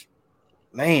already, which,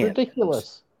 man,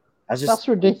 ridiculous. That's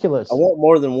ridiculous. I want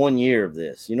more than 1 year of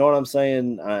this. You know what I'm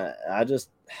saying?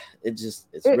 It's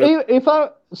really...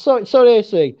 Sorry,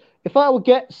 AC. if I were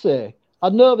Getsy, I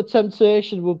know the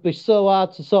temptation would be so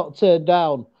hard to sort of turn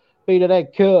down being an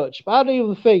head coach. But I don't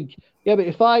even think, but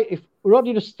if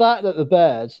Rodney just started at the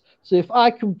Bears, so if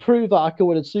I can prove that I can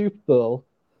win a Super Bowl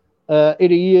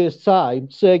in a year's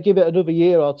time, say give it another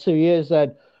year or 2 years,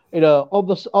 then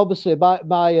obviously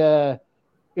my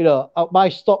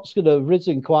stock's going to have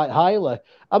risen quite highly.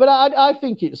 I mean, I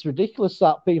think it's ridiculous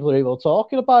that people are even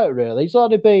talking about it, really. He's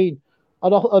only been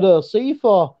an OC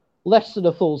for less than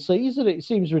a full season. It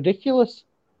seems ridiculous.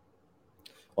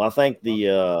 Well, I think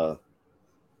the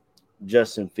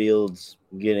Justin Fields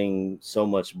getting so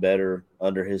much better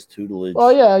under his tutelage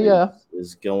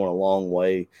is going a long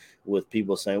way with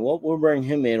people saying, well, we'll bring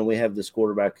him in and we have this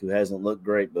quarterback who hasn't looked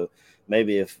great, but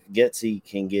maybe if Getsy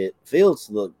can get Fields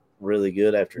to look really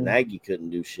good after Nagy couldn't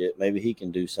do shit, maybe he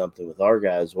can do something with our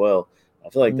guy as well. I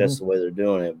feel like that's the way they're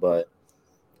doing it, but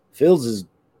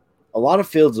a lot of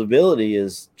Fields' ability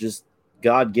is just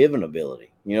God-given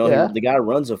ability. The guy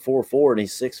runs a 4.4 and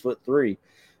he's 6'3",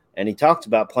 and he talked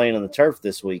about playing on the turf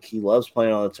this week. He loves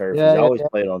playing on the turf. He's always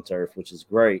played on turf, which is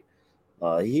great.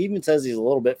 He even says he's a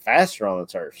little bit faster on the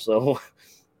turf. So,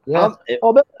 when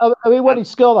he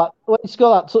scored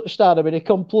that touchdown, I mean, he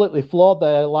completely floored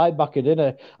their linebacker,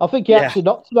 didn't he? I think he actually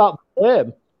knocked him out of the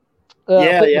game.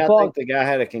 I think the guy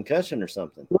had a concussion or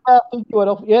something. Yeah, I think he went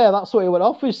off. Yeah, that's what he went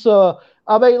off with. So,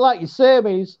 I mean, like you say, I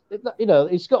mean,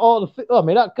 he's got all the. I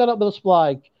mean, that cannot be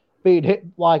like being hit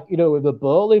with a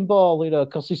bowling ball,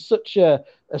 because he's such a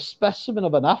specimen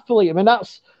of an athlete. I mean,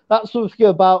 that's something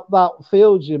about that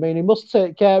Fields. I mean, he must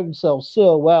take care of himself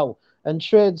so well and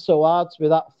train so hard to be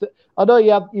that. I know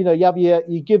you have your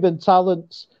given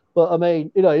talents, but I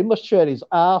mean, he must train his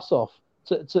ass off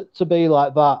to be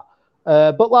like that.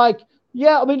 But I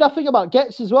mean, I think about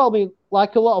Getz as well. I mean,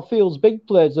 like a lot of Fields' big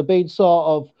players have been sort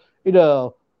of,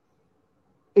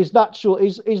 his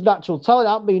natural talent.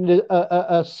 I mean,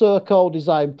 a so-called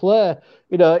design player.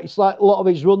 It's like a lot of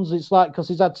his runs. It's like because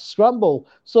he's had to scramble.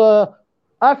 So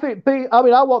I think. I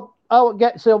want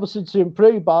Getz obviously to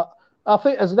improve, but I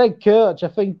think as an head coach, I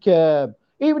think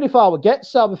even if I were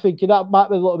Getz, I'm thinking that might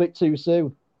be a little bit too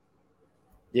soon.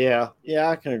 Yeah,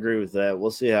 I can agree with that.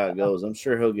 We'll see how it goes. I'm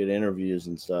sure he'll get interviews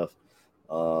and stuff,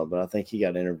 but I think he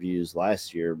got interviews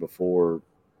last year before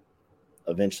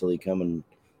eventually coming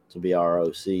to be our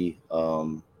OC.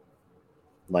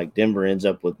 Like Denver ends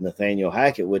up with Nathaniel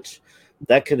Hackett, which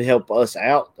that could help us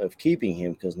out of keeping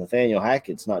him because Nathaniel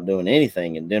Hackett's not doing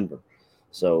anything in Denver.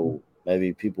 So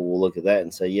maybe people will look at that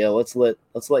and say, yeah, let's let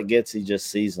Getsy just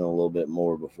season a little bit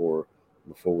more before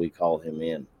we call him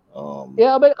in. I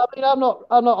mean, I'm not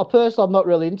a person. I'm not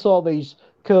really into all these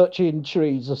coaching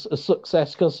trees of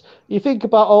success because you think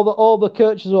about all the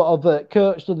coaches who have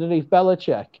coached underneath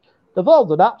Belichick. They've all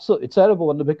done absolutely terrible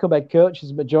when they become head coaches.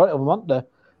 The majority of them, aren't they?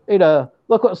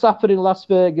 Look what's happening in Las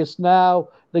Vegas now.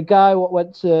 The guy what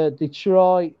went to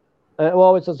Detroit, who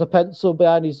always has a pencil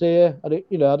behind his ear. And I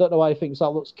don't know why he thinks that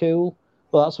looks cool,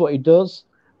 but that's what he does.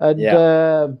 And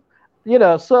so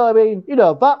I mean,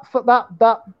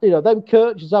 that them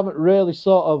coaches haven't really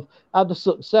sort of had the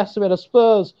success. I mean, I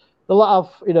suppose a lot of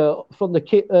from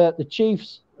the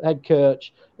Chiefs head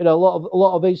coach, a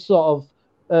lot of these sort of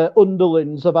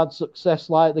underlings have had success,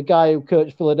 like the guy who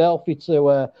coached Philadelphia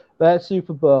to their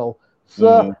Super Bowl. So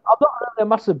I'm not really a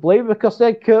massive believer because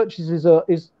their coaches is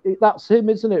that's him,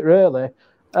 isn't it? Really,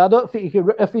 I don't think he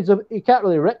can't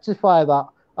really rectify that.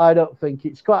 I don't think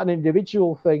it's quite an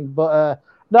individual thing, but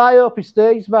no, I hope he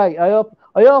stays, mate. I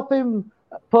hope him,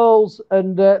 Poles,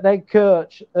 and their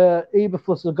coach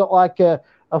Eberflus have got like a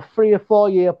 3 or 4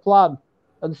 year plan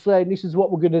and saying this is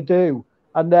what we're going to do,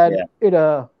 and then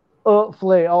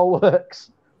hopefully it all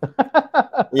works.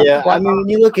 Yeah, I mean, when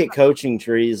you look at coaching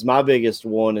trees, my biggest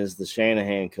one is the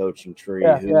Shanahan coaching tree,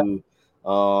 who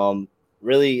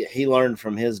really he learned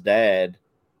from his dad,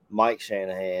 Mike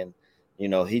Shanahan.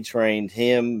 He trained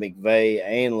him, McVay,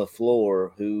 and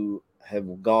LaFleur, who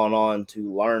have gone on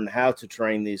to learn how to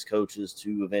train these coaches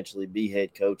to eventually be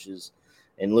head coaches.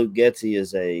 And Luke Getsy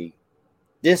is a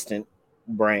distant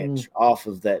branch off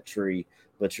of that tree,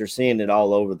 but you're seeing it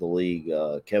all over the league.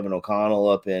 Kevin O'Connell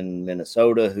up in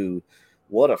Minnesota,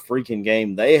 what a freaking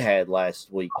game they had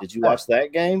last week. Did you watch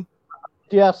that game?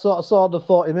 Yeah, I saw the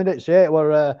 40 minutes. Yeah, it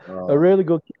were a really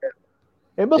good game.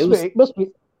 It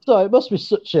must be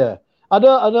such a. I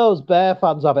know as Bear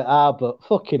fans have it hard, but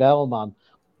fucking hell, man.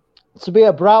 To be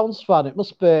a Browns fan, it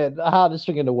must be the hardest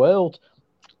thing in the world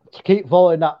to keep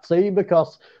following that team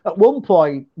because at one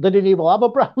point they didn't even have a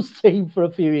Browns team for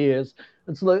a few years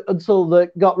until they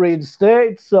got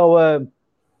reinstated. So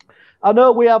I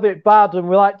know we have it bad and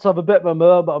we like to have a bit of a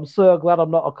murmur, but I'm so glad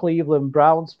I'm not a Cleveland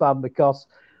Browns fan because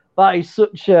that is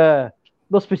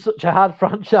must be such a hard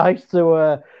franchise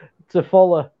to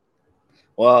follow.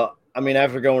 Well, I mean,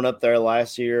 after going up there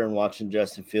last year and watching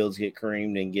Justin Fields get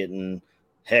creamed and getting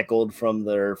heckled from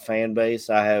their fan base,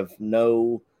 I have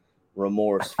no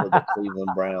remorse for the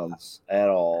Cleveland Browns at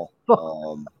all.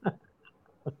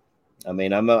 I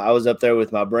mean, I was up there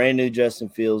with my brand new Justin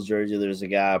Fields jersey. There's a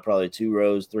guy probably 2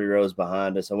 rows, 3 rows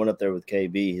behind us. I went up there with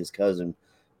KB. His cousin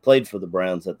played for the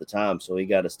Browns at the time, so he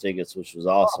got us tickets, which was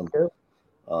awesome.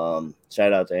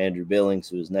 Shout out to Andrew Billings,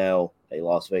 who is now a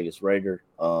Las Vegas Raider.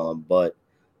 But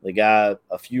the guy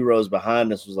a few rows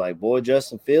behind us was like, boy,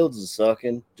 Justin Fields is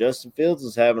sucking. Justin Fields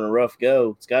is having a rough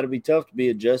go. It's got to be tough to be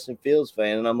a Justin Fields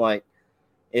fan. And I'm like,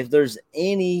 if there's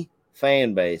any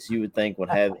fan base you would think would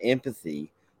have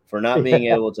empathy for not being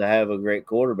able to have a great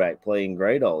quarterback playing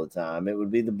great all the time, it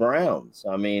would be the Browns.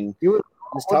 I mean,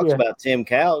 just talked about Tim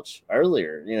Couch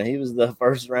earlier. You know, he was the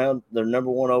first round, their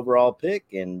number 1 overall pick,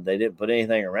 and they didn't put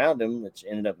anything around him, which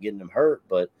ended up getting him hurt.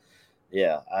 But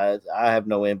yeah, I have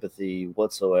no empathy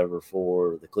whatsoever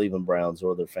for the Cleveland Browns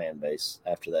or their fan base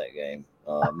after that game.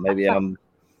 Maybe I'm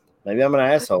an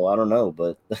asshole. I don't know,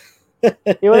 but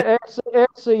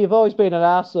you've always been an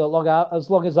asshole as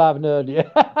long as I've known you.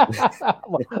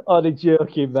 I'm only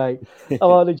joking, mate. I'm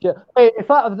only joking. Hey, if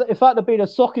that had been a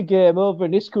soccer game over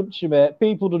in this country, mate,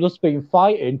 people would have just been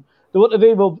fighting. There wouldn't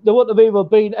have even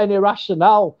been any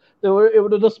rationale. It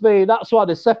would have just been, that's why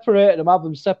they separate them, have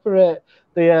them separate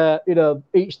the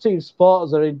each team's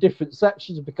supporters are in different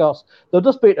sections because they'll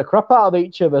just beat the crap out of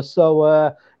each other.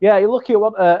 So you're lucky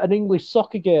at an English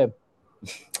soccer game.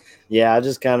 Yeah, I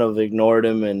just kind of ignored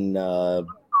him, and I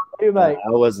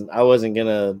wasn't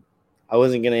gonna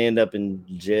end up in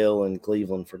jail in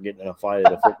Cleveland for getting in a fight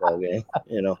at a football game.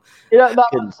 You know,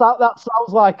 that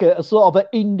sounds like a sort of an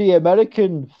indie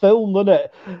American film, doesn't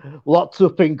it? Locked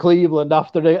up in Cleveland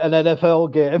after an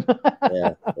NFL game.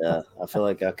 yeah. I feel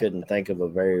like I couldn't think of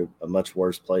a much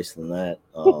worse place than that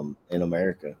in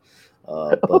America.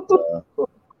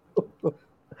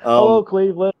 Hello,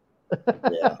 Cleveland.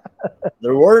 Yeah,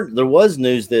 there was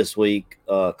news this week.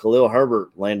 Khalil Herbert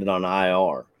landed on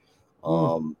IR,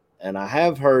 and I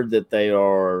have heard that they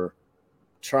are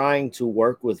trying to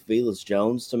work with Velus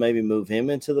Jones to maybe move him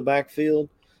into the backfield.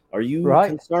 Are you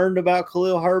concerned about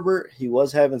Khalil Herbert? He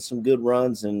was having some good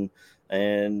runs and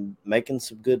making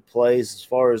some good plays. As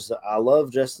far as I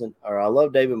love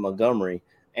David Montgomery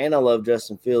and I love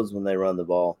Justin Fields when they run the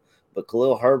ball, but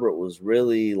Khalil Herbert was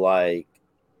really like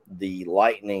the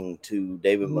lightning to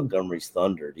David Montgomery's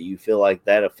thunder. Do you feel like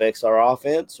that affects our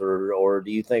offense, or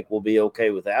do you think we'll be okay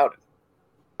without him?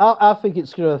 I think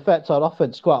it's going to affect our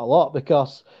offense quite a lot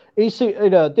because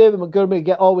David Montgomery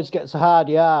always gets hard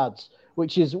yards,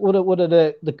 which is one of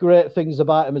the great things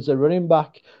about him as a running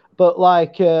back. But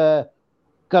God,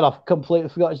 I've completely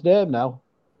forgot his name now.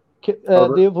 The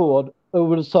other one who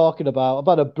we were talking about. I've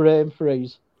had a brain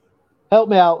freeze. Help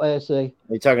me out, AC.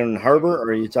 Are you talking Herbert or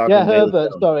are you talking? Yeah,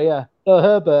 Herbert. Sorry, yeah. No,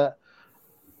 Herbert.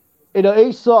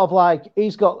 He's sort of like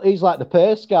he's like the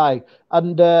pace guy,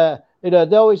 and they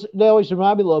always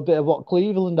remind me a little bit of what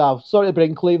Cleveland have. Sorry to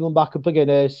bring Cleveland back up again,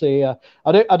 AC.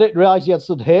 I didn't realize he had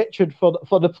some hatred for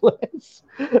the place,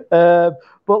 but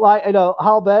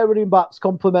how their running backs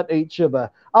complement each other.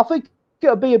 I think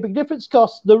it'll be a big difference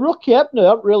because the rookie Ebner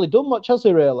hasn't really done much, has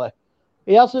he? Really.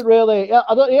 He hasn't really. He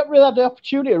hasn't really had the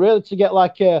opportunity really to get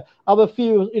have a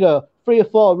few 3 or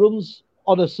 4 runs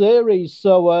on a series.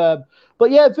 So, but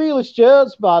yeah, Velus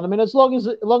Jones, man. I mean, as long as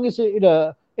he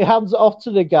hands it off to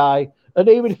the guy, and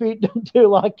even if he don't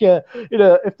do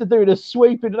if they're doing a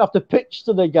sweep, he don't have to pitch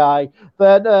to the guy.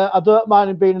 Then I don't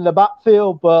mind him being in the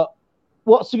backfield. But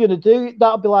what's he going to do?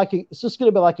 It's just going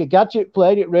to be like a gadget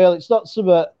playing it. Really, it's not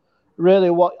something really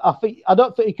what I think. I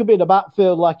don't think he could be in the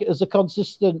backfield as a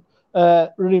consistent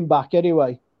running back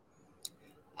anyway.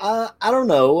 I don't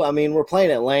know. I mean, we're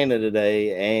playing Atlanta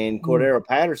today, and Cordero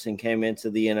Patterson came into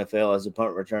the NFL as a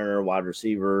punt returner, wide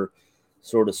receiver,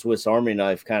 sort of Swiss Army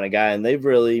knife kind of guy, and they've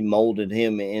really molded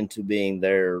him into being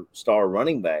their star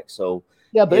running back. So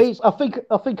yeah, but I think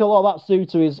a lot of that's due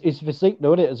to his physique,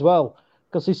 doesn't it, as well?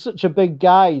 Because he's such a big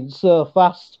guy and so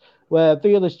fast. Where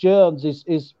Velus Jones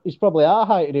is probably our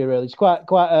height in here. Really, he's quite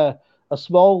a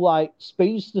small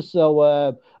speedster.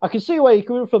 So I can see where you're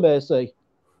coming from, AC.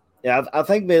 Yeah, I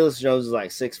think Velus Jones is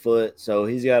like 6 foot, so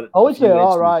he's got. Oh, is he?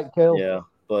 All right, cool. Yeah,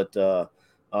 but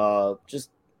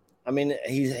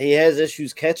he has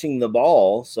issues catching the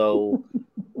ball, so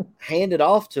hand it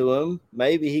off to him.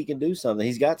 Maybe he can do something.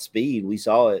 He's got speed. We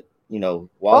saw it,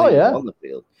 while he was on the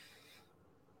field.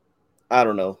 I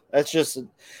don't know. That's just,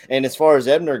 and as far as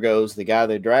Ebner goes, the guy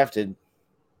they drafted,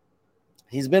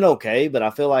 he's been okay, but I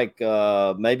feel like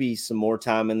maybe some more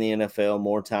time in the NFL,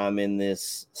 more time in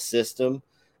this system,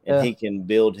 and he can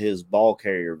build his ball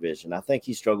carrier vision. I think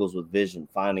he struggles with vision,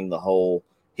 finding the hole,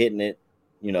 hitting it,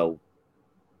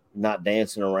 not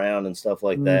dancing around and stuff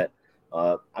like that.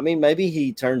 I mean, maybe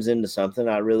he turns into something.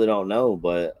 I really don't know,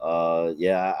 but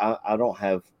I don't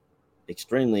have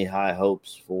extremely high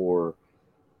hopes for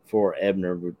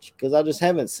Ebner because I just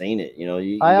haven't seen it.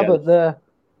 I haven't there.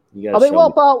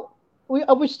 What about?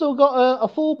 Have we still got a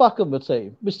fullback on the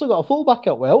team? We still got a fullback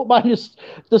out there. I wouldn't mind just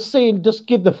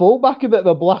give the fullback a bit of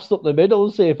a blast up the middle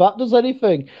and see if that does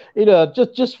anything.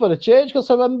 Just for the change. Because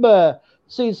I remember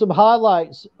seeing some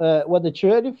highlights when they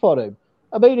traded for him.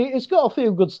 I mean, he's got a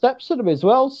few good steps in him as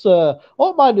well. So I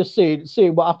wouldn't mind just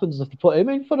seeing what happens if they put him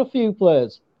in for a few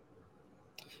plays.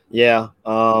 Yeah,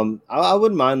 I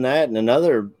wouldn't mind that. And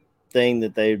another thing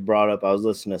that they brought up, I was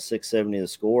listening to 670 The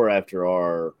Score after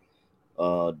our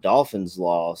Dolphins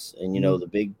loss, and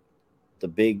the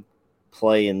big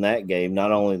play in that game.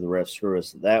 Not only the refs screw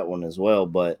us at that one as well,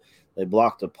 but they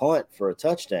blocked a punt for a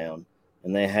touchdown,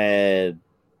 and they had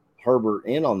Herbert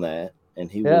in on that,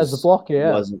 and he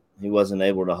wasn't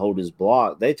able to hold his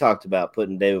block. They talked about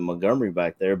putting David Montgomery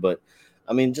back there, but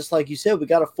I mean, just like you said, we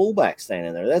got a fullback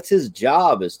standing there. That's his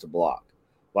job, is to block.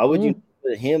 Why would you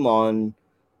put him on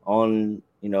punt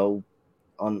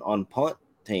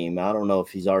team? I don't know if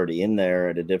he's already in there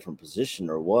at a different position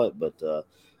or what, but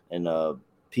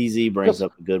PZ brings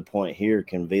up a good point here.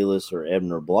 Can Velus or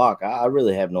Ebner block? I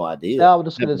really have no idea. Yeah, I was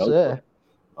just going to say.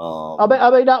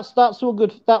 I mean that's one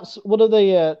good. That's one of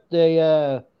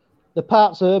the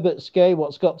parts of Herbert's game.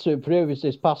 What's got to improve is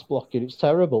his pass blocking. It's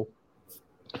terrible.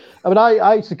 I mean,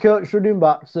 I used to coach running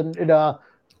backs, and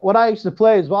when I used to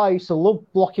play as well, I used to love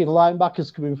blocking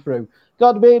linebackers coming through.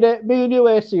 God, me and you,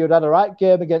 AC, had a right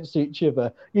game against each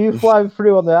other. You flying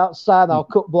through on the outside, I'll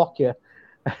cut block you.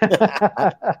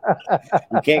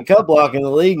 You can't cut block in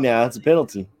the league now. It's a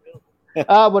penalty.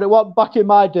 But it wasn't back in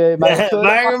my day, man. Back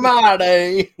in my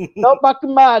day. Not back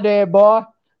in my day, boy.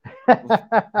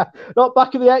 Not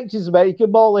back in the 80s, mate. You can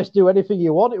more or less do anything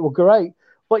you want. It was great.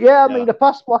 But I mean, the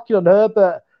pass blocking on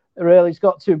Herbert really's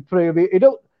got to improve. He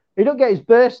don't get his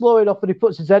base low enough, and he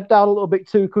puts his head down a little bit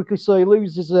too quickly, so he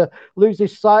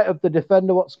loses sight of the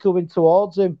defender, what's coming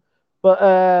towards him.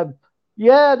 But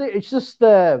it's just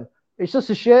a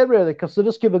shame really, because they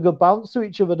just give a good balance to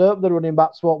each other, don't they, the running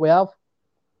backs, what we have.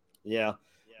 Yeah.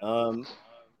 I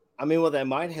mean, what that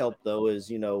might help though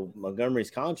is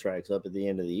Montgomery's contract's up at the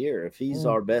end of the year. If he's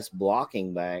our best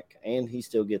blocking back and he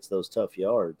still gets those tough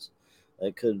yards,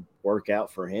 it could work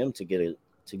out for him to get an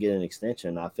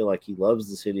extension. I feel like he loves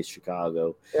the city of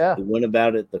Chicago. Yeah. He went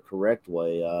about it the correct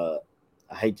way. I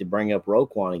hate to bring up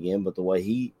Roquan again, but the way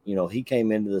he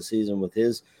came into the season with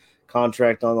his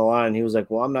contract on the line, he was like,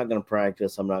 well, I'm not going to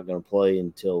practice. I'm not going to play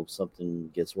until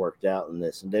something gets worked out in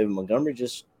this. And David Montgomery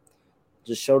just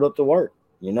showed up to work.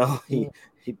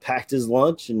 He packed his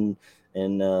lunch and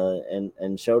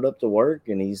showed up to work,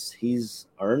 and he's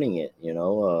earning it.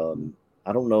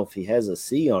 I don't know if he has a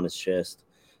C on his chest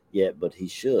yet, but he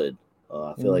should.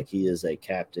 I feel like he is a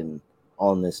captain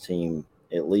on this team,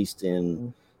 at least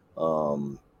in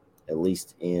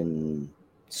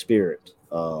spirit.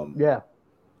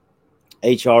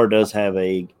 HR does have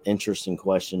a interesting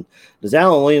question. Does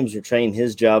Alan Williams retain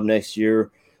his job next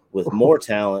year with more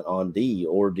talent on D,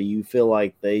 or do you feel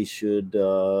like they should?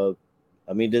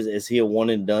 Is he a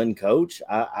one and done coach?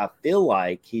 I feel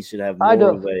like he should have more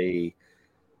of a.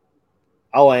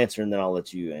 I'll answer and then I'll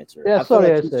let you answer. Yeah, I feel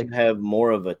like he should have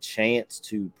more of a chance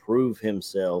to prove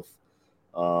himself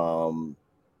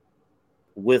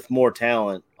with more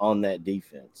talent on that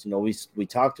defense. We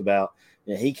talked about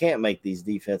he can't make these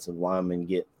defensive linemen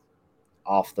get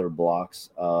off their blocks.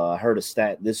 I heard a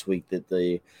stat this week that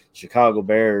the Chicago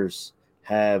Bears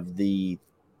have the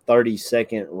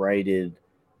 32nd rated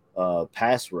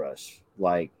pass rush.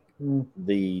 Like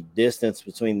the distance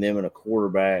between them and a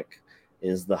quarterback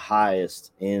is the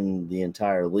highest in the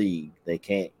entire league. They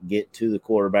can't get to the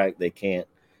quarterback. They can't.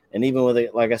 And even with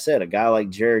it, like I said, a guy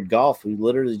like Jared Goff, who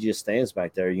literally just stands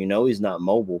back there, he's not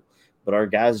mobile, but our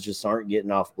guys just aren't getting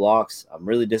off blocks. I'm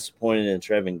really disappointed in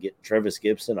Trevis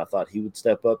Gibson. I thought he would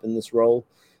step up in this role.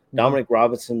 Dominic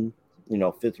Robinson,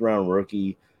 5th round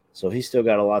rookie. So he's still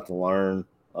got a lot to learn.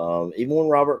 Even when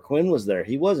Robert Quinn was there,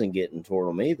 he wasn't getting toward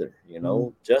him either.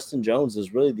 Justin Jones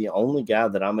is really the only guy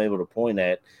that I'm able to point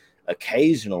at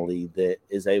occasionally that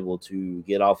is able to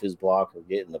get off his block or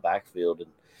get in the backfield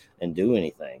and do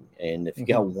anything. And if you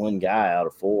got one guy out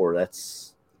of 4,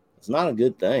 it's not a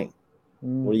good thing.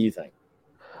 What do you think?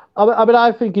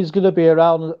 I think he's going to be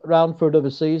around for another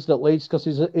season at least because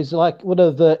he's like one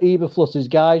of the Eberfluss's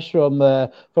guys from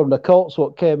the Colts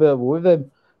what came over with him.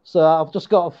 So I've just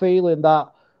got a feeling that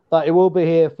he will be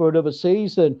here for another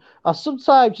season. I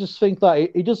sometimes just think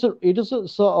that he doesn't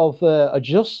sort of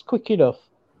adjust quick enough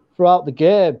throughout the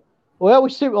game. We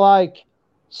always seem like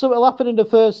something will happen in the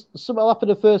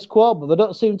first quarter, but they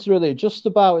don't seem to really adjust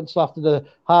about until after the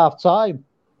half time,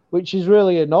 which is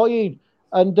really annoying.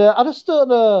 And I just don't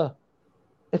know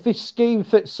if his scheme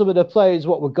fits some of the players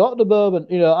what we've got at the moment,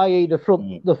 i.e. the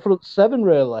front seven,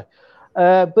 really.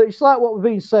 But it's like what we've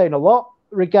been saying a lot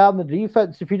regarding the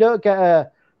defense. If you don't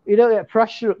get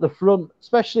pressure at the front,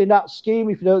 especially in that scheme,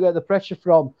 if you don't get the pressure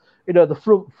from, the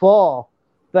front four,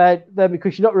 then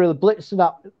because you're not really blitzing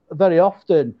that very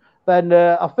often, then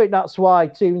I think that's why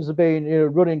teams have been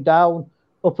running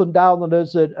up and down on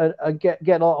us and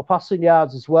getting a lot of passing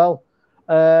yards as well.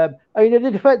 The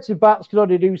defensive backs can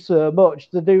only do so much.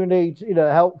 They do need,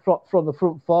 help from the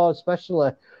front four,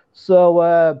 especially.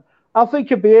 So I think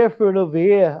he'll be here for another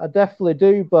year. I definitely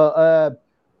do. But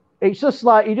it's just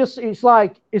like it's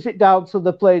like, is it down to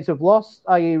the players who've lost,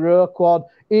 i.e. Roquan?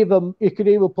 Even you could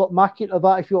even put Mack into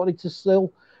that if you wanted to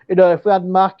still. If we had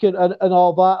Mack and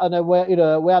all that, and then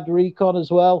we had Recon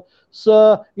as well.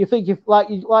 So you think if like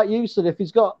you said, if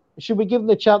he's got, should we give him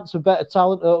the chance of better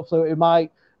talent? Hopefully, we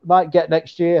might get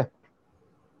next year.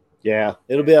 Yeah,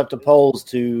 it'll be up to Poles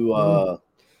to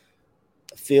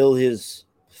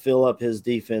fill up his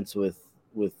defense with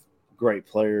great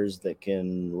players that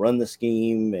can run the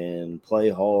scheme and play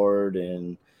hard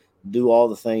and do all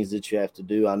the things that you have to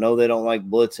do. I know they don't like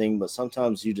blitzing, but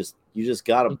sometimes you just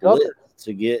got to blitz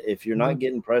to get. If you're not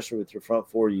getting pressure with your front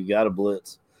four, you got to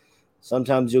blitz.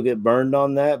 Sometimes you'll get burned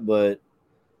on that, but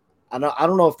I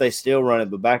don't know if they still run it,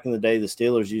 but back in the day, the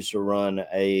Steelers used to run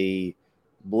a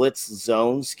blitz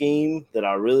zone scheme that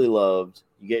I really loved.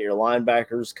 You get your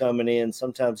linebackers coming in.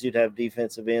 Sometimes you'd have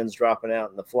defensive ends dropping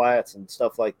out in the flats and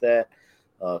stuff like that.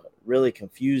 Really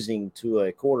confusing to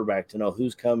a quarterback to know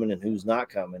who's coming and who's not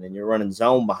coming. And you're running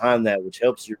zone behind that, which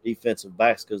helps your defensive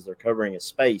backs because they're covering a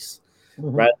space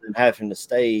rather than having to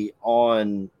stay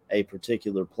on a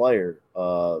particular player.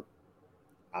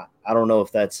 I don't know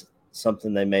if that's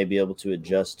something they may be able to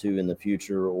adjust to in the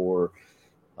future, or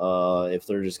if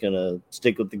they're just going to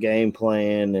stick with the game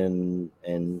plan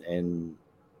and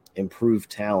improve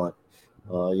talent.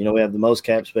 We have the most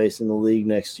cap space in the league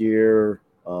next year,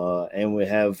 and we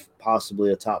have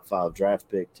possibly a top 5 draft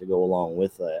pick to go along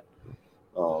with that.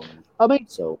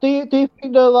 Do you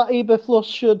think that Eberfluss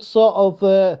should sort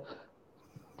of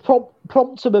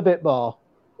prompt him a bit more?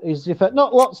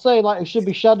 Not saying like he should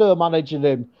be shadow managing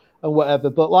him and whatever,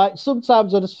 but like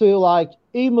sometimes I just feel like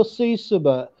he must see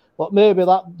something what maybe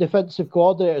that defensive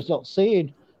coordinator is not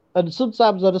seeing, and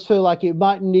sometimes I just feel like it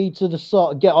might need to just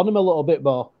sort of get on him a little bit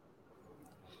more.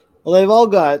 Well, they've all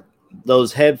got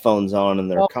those headphones on and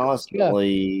they're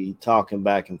constantly talking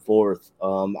back and forth.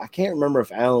 I can't remember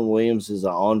if Alan Williams is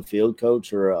an on-field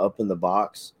coach or up in the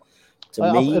box.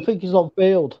 I think he's on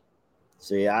field.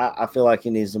 See, I feel like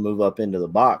he needs to move up into the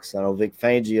box. I know Vic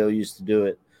Fangio used to do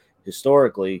it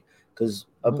historically, because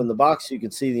up in the box you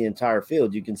can see the entire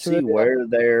field. You can see where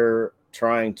they're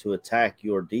trying to attack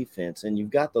your defense, and you've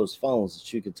got those phones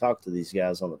that you can talk to these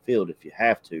guys on the field if you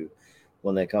have to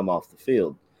when they come off the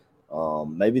field.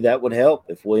 Maybe that would help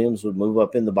if Williams would move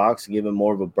up in the box and give him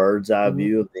more of a bird's eye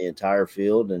view of the entire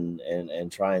field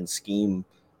and try and scheme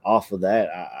off of that.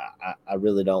 I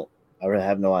really don't. I really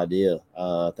have no idea.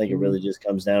 I think it really just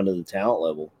comes down to the talent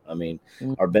level. I mean,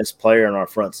 our best player in our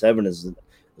front seven is,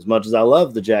 as much as I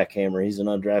love the jackhammer, he's an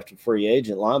undrafted free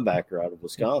agent linebacker out of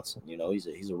Wisconsin.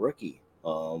 He's a rookie,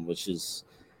 which is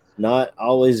not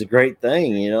always a great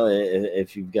thing.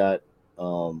 If you've got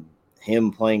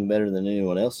him playing better than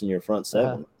anyone else in your front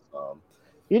seven.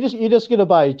 You're just going to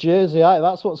buy a jersey. Right?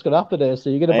 That's what's going to happen here.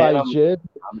 So you're going to buy a jersey.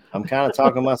 I'm kind of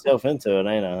talking myself into it,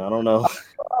 ain't I? I don't know.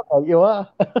 You are.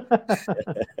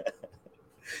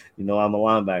 I'm a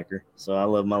linebacker, so I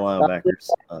love my linebackers.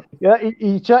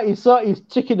 He's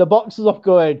ticking the boxes off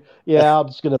going, I'm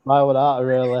just going to buy one out,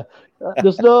 really.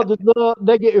 There's no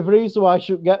negative reason why I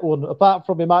shouldn't get one, apart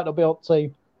from he might not be on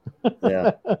team.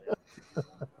 Yeah.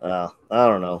 I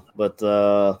don't know. But,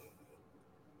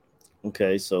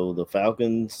 okay, so the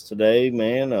Falcons today,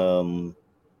 man,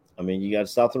 you got to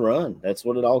stop the run. That's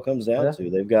what it all comes down to.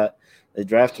 They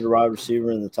drafted a wide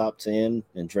receiver in the top 10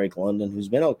 in Drake London, who's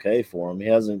been okay for him. He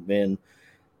hasn't been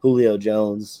Julio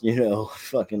Jones,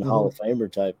 fucking Hall of Famer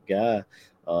type guy.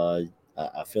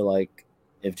 I feel like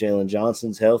if Jalen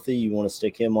Johnson's healthy, you want to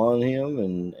stick him on him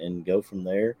and go from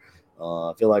there.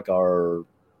 I feel like our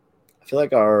feel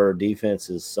like our defense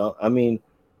is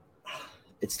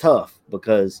it's tough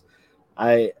because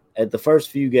at the first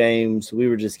few games we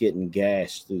were just getting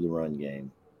gashed through the run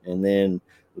game, and then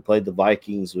we played the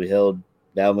Vikings. We held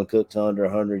Dalvin Cook to under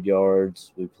 100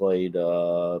 yards. We played we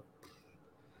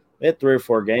had 3 or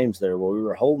 4 games there where we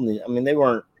were holding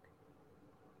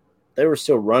they were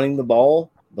still running the ball,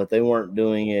 but they weren't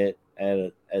doing it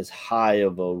at as high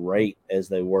of a rate as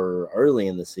they were early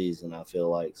in the season, I feel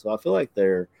like. So I feel like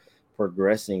they're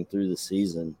progressing through the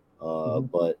season.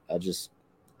 But I just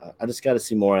got to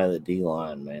see more out of the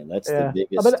D-line, man. That's the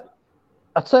biggest.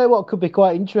 I tell you what could be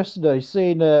quite interesting, though,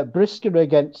 seeing Brisker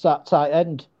against that tight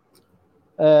end,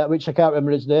 which I can't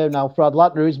remember his name now, Brad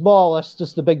Lantner, who's more or less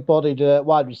just a big-bodied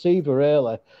wide receiver,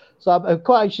 really. So I'm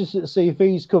quite interested to see if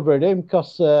he's covering him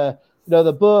because,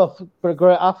 they're both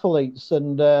great athletes.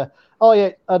 And,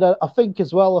 I think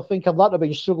as well, I think Lantner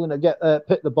been struggling to get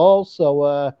pick the ball.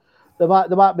 So they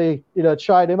might be,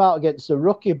 trying him out against a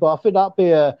rookie. But I think that'd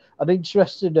be an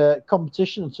interesting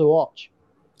competition to watch.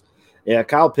 Yeah,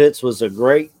 Kyle Pitts was a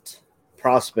great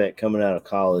prospect coming out of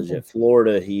college at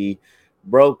Florida. He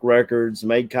broke records,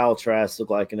 made Kyle Trask look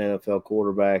like an NFL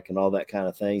quarterback and all that kind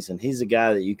of things. And he's a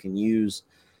guy that you can use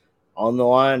on the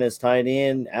line as tight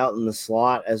end, out in the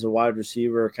slot as a wide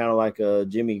receiver, kind of like a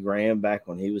Jimmy Graham back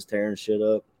when he was tearing shit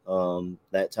up.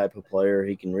 That type of player.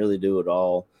 He can really do it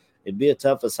all. It'd be a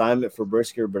tough assignment for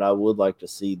Brisker, but I would like to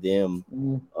see them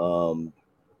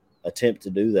attempt to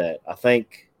do that. I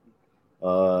think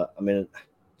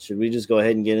should we just go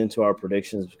ahead and get into our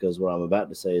predictions because what I'm about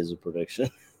to say is a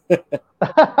prediction?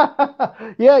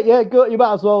 yeah, good. You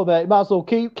might as well, mate. You might as well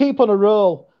keep on a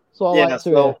roll.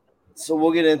 So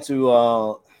we'll get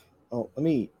into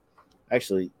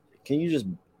can you just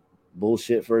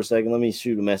bullshit for a second? Let me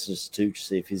shoot a message to Tooch,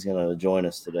 see if he's gonna join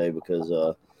us today because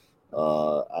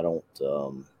I don't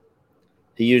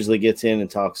he usually gets in and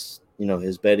talks,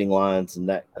 his betting lines and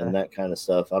that kind of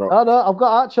stuff. I've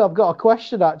got a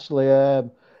question actually. A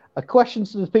question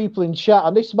to the people in chat,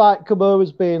 and this might come over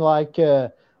as being like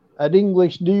an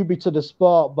English newbie to the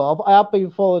sport, but I have been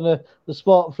following the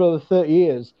sport for over 30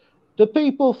 years. Do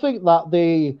people think that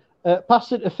the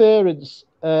pass interference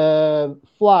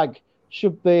flag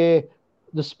should be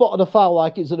the spot of the foul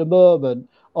like it's at the moment,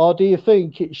 or do you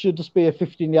think it should just be a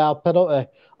 15-yard penalty?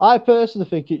 I personally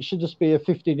think it should just be a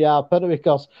 15-yard penalty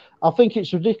because I think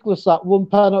it's ridiculous that one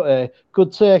penalty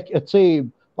could take a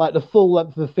team like the full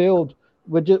length of the field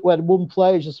when one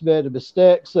player just made a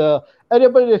mistake. So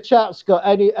anybody in the chat's got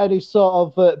any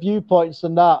sort of viewpoints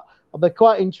on that, I'd be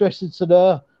quite interested to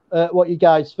know what you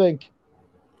guys think.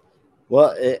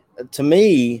 Well, to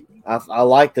me, I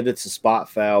like that it's a spot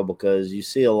foul because you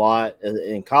see a lot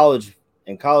in college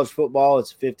football.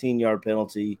 It's a 15-yard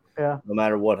penalty, no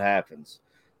matter what happens.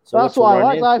 So that's what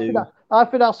I like. I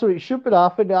think that's what it should be. I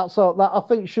think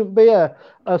it shouldn't be a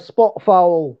spot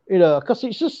foul, because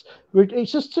it's just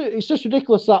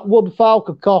ridiculous that one foul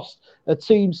could cost a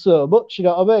team so much. You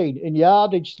know what I mean? In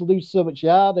yardage, to lose so much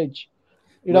yardage.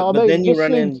 You know what I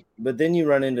mean? But then you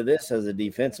run into this as a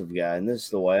defensive guy, and this is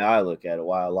the way I look at it.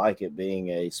 Why I like it being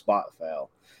a spot foul.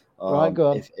 Right,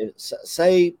 go on.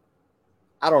 Say,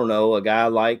 I don't know, a guy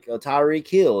like a Tyreek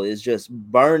Hill is just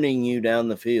burning you down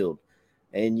the field,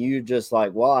 and you're just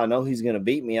like, well, I know he's going to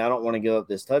beat me. I don't want to give up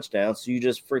this touchdown, so you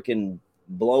just freaking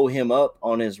blow him up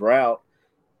on his route.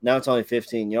 Now it's only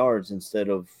 15 yards instead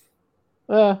of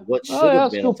what should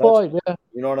have been a touchdown. Point, yeah.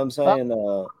 You know what I'm saying?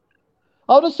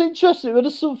 I'm just interested.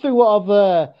 It's something what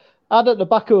I've had at the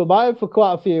back of my mind for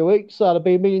quite a few weeks, and I've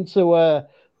been meaning to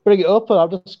bring it up, and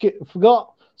I've just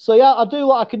forgot. So yeah, I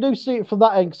can see it from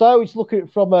that end because I always look at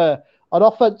it from an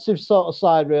offensive sort of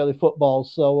side, really, football.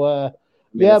 So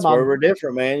that's where we're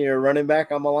different, man. You're a running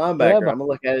back. I'm a linebacker. I'm gonna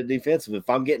look at it defensive. If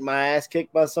I'm getting my ass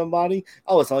kicked by somebody,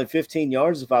 it's only 15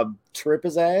 yards. If I trip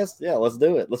his ass, yeah, let's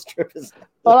do it. Let's trip his ass.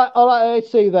 All right. I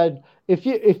see then.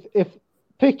 If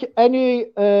pick any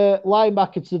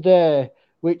linebacker today,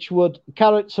 which would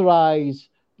characterize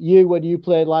you when you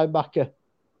played linebacker.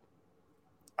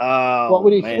 What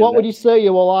would you say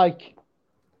you were like?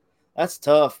 That's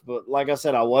tough, but like I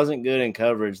said, I wasn't good in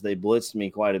coverage. They blitzed me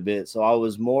quite a bit, so I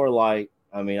was more like.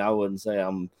 I mean, I wouldn't say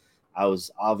I'm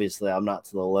not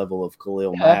to the level of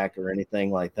Khalil Mack or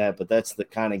anything like that, but that's the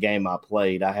kind of game I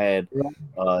played. I had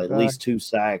at least 2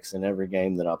 sacks in every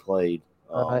game that I played.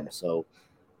 So.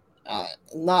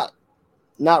 Not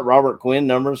Robert Quinn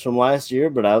numbers from last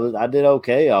year, but I did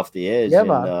okay off the edge. Yeah,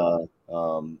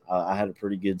 and I had a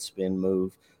pretty good spin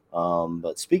move.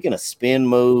 But speaking of spin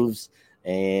moves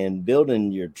and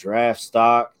building your draft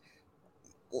stock,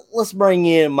 let's bring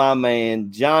in my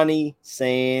man Johnny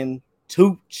Santucci,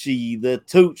 the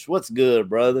Tooch. What's good,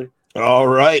 brother? All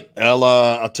right.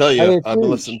 I'll tell you, Hey, I've been Pooch.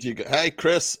 listening to you guys. Hey,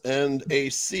 Chris and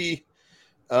AC.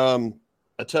 I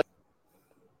tell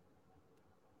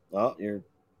Oh,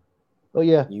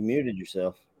 yeah. you muted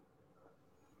yourself.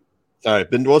 Sorry,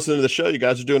 been listening to the show. You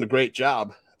guys are doing a great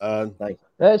job. Thank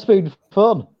It's been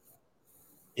fun.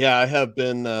 Yeah, I have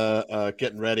been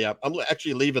getting ready. I'm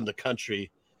actually leaving the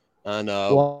country on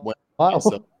Wow. Wednesday,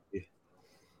 so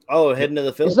Oh, heading to the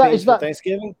Is Philippines for that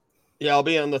Thanksgiving? yeah, I'll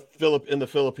be in the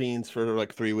Philippines for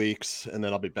like 3 weeks, and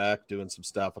then I'll be back doing some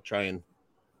stuff. I'll try and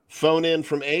phone in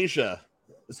from Asia.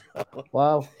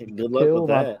 wow? Good luck Cool, with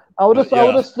man. that. I was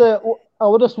Yeah.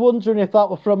 just wondering if that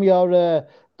were from your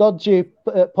dodgy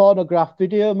pornograph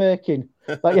video making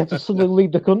that you had to suddenly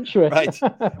leave the country. Right.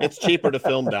 It's cheaper to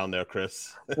film down there,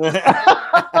 Chris. To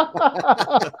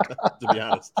be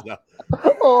honest. No.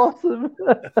 Awesome.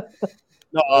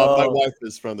 No, my wife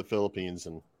is from the Philippines,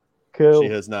 and Cool. she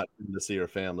has not been to see her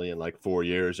family in like 4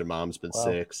 years. Her mom's been Wow.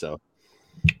 sick, so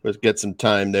let's get some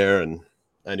time there. And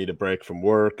I need a break from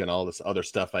work and all this other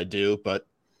stuff I do. But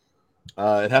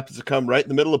it happens to come right in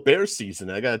the middle of Bears season.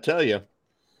 I got to tell you,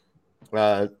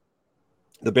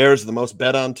 the Bears are the most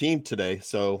bet on team today.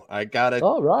 So I got to,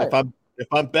 All right. if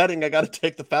I'm betting, I got to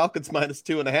take the Falcons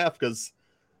 -2.5 because,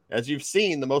 as you've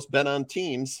seen, the most bet on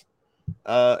teams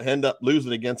end up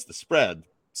losing against the spread.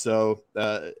 So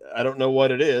I don't know what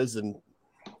it is. And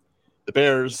the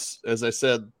Bears, as I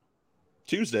said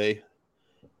Tuesday,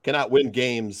 cannot win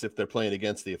games if they're playing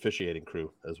against the officiating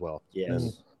crew as well.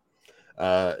 Yes.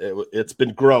 And it's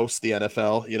been gross, the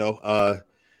NFL,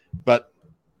 but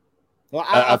Well,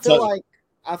 I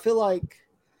feel like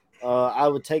I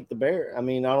would take the Bears. I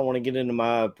mean, I don't want to get into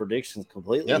my predictions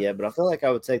completely yet, but I feel like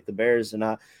I would take the Bears.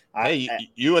 And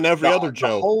you and every other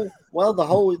Joe.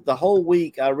 The whole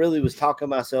week, I really was talking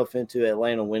myself into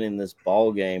Atlanta winning this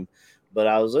ball game. But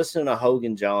I was listening to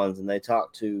Hogan Johns, and they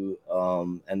talked to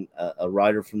a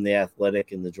writer from The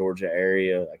Athletic in the Georgia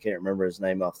area. I can't remember his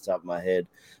name off the top of my head,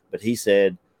 but he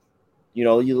said,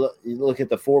 you look at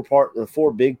the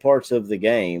four big parts of the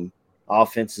game,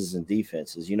 offenses and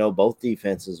defenses. Both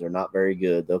defenses are not very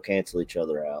good. They'll cancel each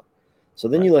other out. So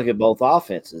then you look at both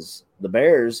offenses. The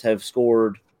Bears have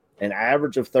scored an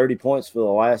average of 30 points for the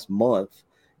last month.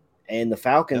 And the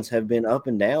Falcons have been up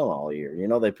and down all year.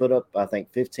 They put up, I think,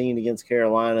 15 against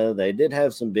Carolina. They did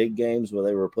have some big games where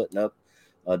they were putting up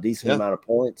a decent amount of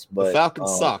points. But the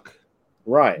Falcons suck.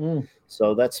 Right.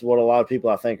 So that's what a lot of people,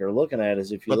 I think, are looking at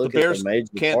is if you look the Bears at the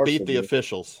major can't beat the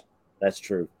officials. That's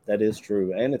true. That is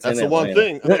true. And that's the one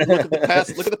thing. I mean, look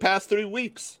at the past 3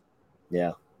 weeks.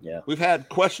 Yeah. Yeah. We've had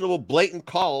questionable, blatant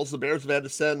calls. The Bears have had to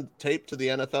send tape to the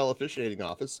NFL officiating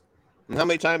office. And how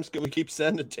many times can we keep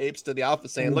sending tapes to the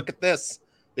office saying, look at this?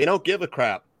 They don't give a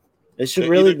crap. It should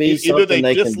really be something they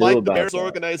they can do dislike the about Bears that.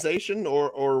 organization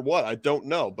or what? I don't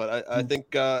know. But I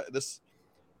think this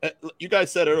 – you guys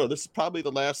said earlier, this is probably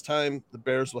the last time the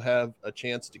Bears will have a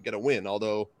chance to get a win,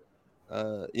 although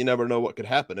you never know what could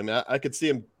happen. I mean, I could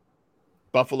see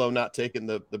Buffalo not taking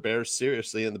the Bears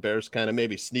seriously and the Bears kind of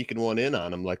maybe sneaking one in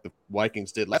on them like the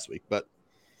Vikings did last week. But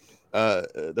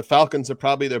the Falcons are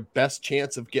probably their best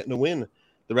chance of getting a win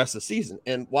the rest of the season.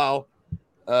 And while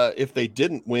if they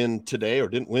didn't win today or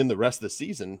didn't win the rest of the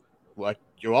season, like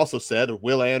you also said,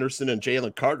 Will Anderson and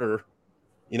Jalen Carter,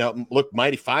 look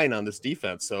mighty fine on this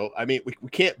defense. So, I mean, we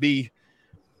can't be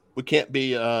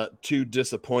too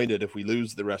disappointed if we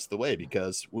lose the rest of the way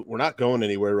because we're not going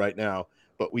anywhere right now.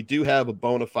 But we do have a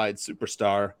bona fide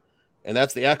superstar, and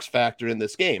that's the X factor in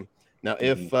this game. Now,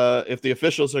 if the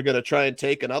officials are going to try and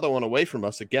take another one away from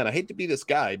us again, I hate to be this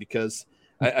guy because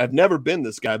I've never been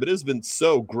this guy, but it has been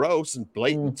so gross and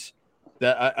blatant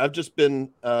that I've just been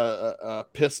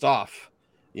pissed off.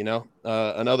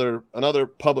 Another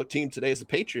public team today is the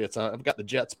Patriots. I've got the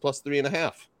Jets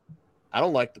 +3.5. I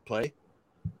don't like the play.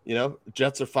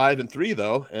 Jets are 5-3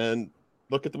 though, and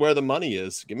look at where the money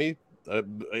is. Give me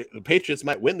the Patriots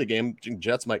might win the game.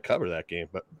 Jets might cover that game,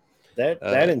 but.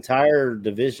 That entire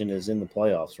division is in the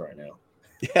playoffs right now.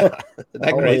 Yeah, isn't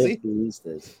that crazy?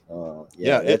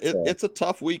 It's a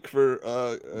tough week for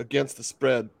against the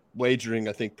spread wagering.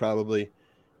 I think probably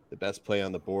the best play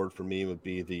on the board for me would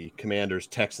be the Commanders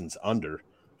Texans under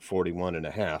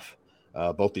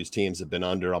 41.5. Both these teams have been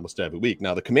under almost every week.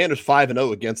 Now the Commanders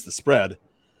 5-0 against the spread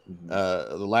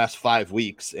the last 5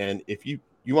 weeks, and if you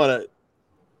want to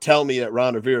tell me that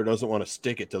Ron Rivera doesn't want to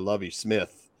stick it to Lovie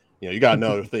Smith. You got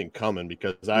another thing coming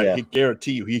because I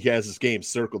guarantee you he has his game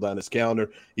circled on his calendar.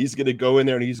 He's going to go in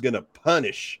there and he's going to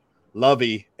punish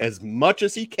Lovie as much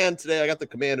as he can today. I got the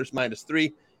Commanders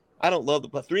 -3. I don't love the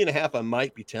 3.5. I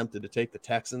might be tempted to take the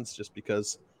Texans just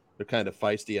because they're kind of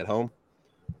feisty at home.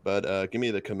 But give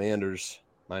me the Commanders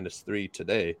 -3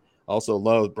 today. Also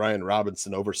love Brian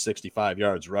Robinson over 65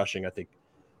 yards rushing. I think,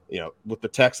 with the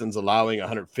Texans allowing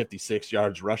 156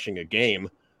 yards rushing a game,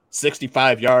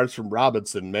 65 yards from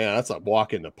Robinson, man, that's a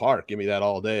walk in the park. Give me that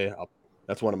all day.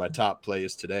 That's one of my top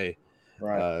plays today.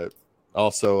 Right.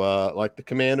 Also, like the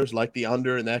Commanders, like the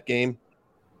under in that game.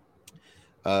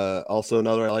 Also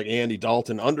another, I like Andy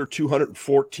Dalton, under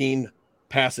 214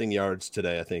 passing yards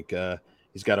today. I think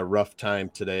he's got a rough time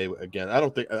today. Again, I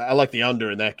like the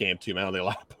under in that game too, man. A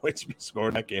lot of points to be scored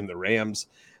in that game. The Rams,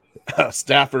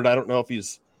 Stafford, I don't know if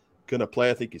he's going to play.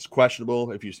 I think he's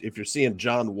questionable. If you're seeing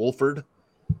John Wolford,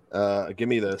 give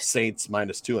me the Saints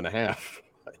 -2.5.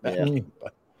 Yeah.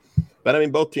 But I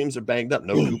mean, both teams are banged up.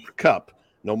 No Cooper Kupp,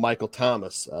 no Michael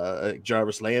Thomas.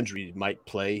 Jarvis Landry might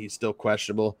play. He's still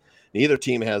questionable. Neither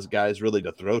team has guys really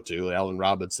to throw to. Allen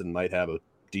Robinson might have a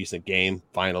decent game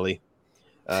finally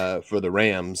for the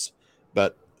Rams.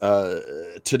 But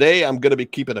today I'm going to be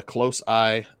keeping a close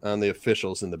eye on the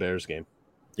officials in the Bears game.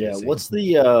 Yeah. What's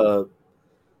the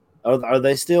are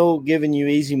they still giving you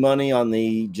easy money on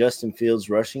the Justin Fields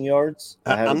rushing yards?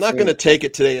 I'm not going to take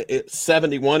it today. It's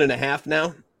 71.5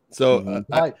 now. So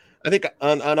I think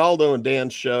on Aldo and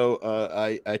Dan's show,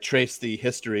 I traced the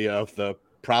history of the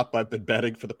prop I've been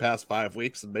betting for the past 5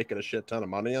 weeks and making a shit ton of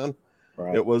money on.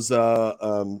 Right. It was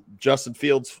Justin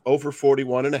Fields over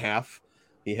 41.5.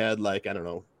 He had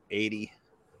 80,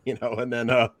 and then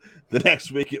the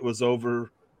next week it was over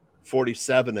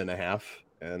 47.5,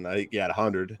 and I think he had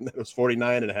 100, and it was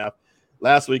 49.5.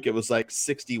 Last week it was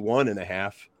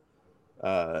 61.5.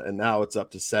 And now it's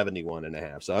up to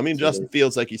 71.5. So I mean, Justin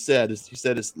Fields, like he said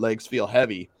his legs feel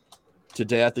heavy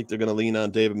today. I think they're going to lean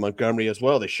on David Montgomery as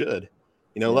well. They should,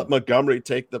 let Montgomery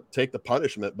take the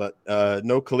punishment, but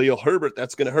no Khalil Herbert.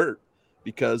 That's going to hurt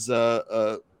because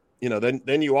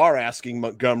then you are asking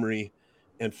Montgomery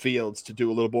and Fields to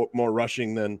do a little bit more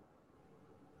rushing than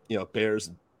Bears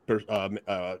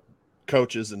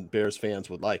coaches and Bears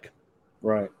fans would like.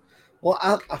 Right. Well,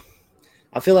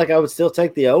 I feel like I would still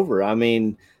take the over. I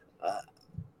mean,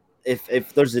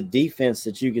 if there's a defense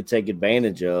that you could take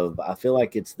advantage of, I feel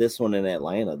like it's this one in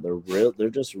Atlanta. They're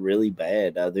just really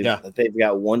bad. They've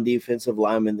got one defensive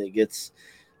lineman that gets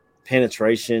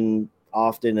penetration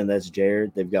often, and that's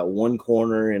Jared. They've got one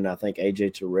corner, and I think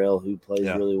AJ Terrell, who plays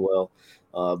really well.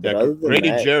 But other than Grady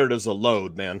that, Jarrett is a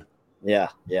load, man. Yeah.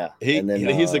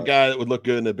 He's a guy that would look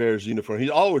good in the Bears uniform. He's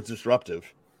always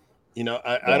disruptive.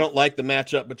 I don't like the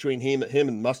matchup between him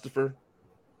and Mustafa,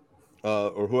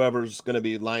 or whoever's going to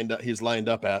be lined up. He's lined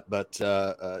up at, but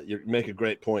you make a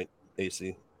great point,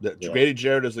 AC. Grady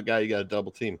Jarrett is the guy you got to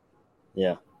double team.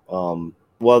 Yeah.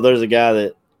 Well, there's a guy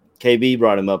that KB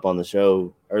brought him up on the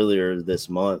show earlier this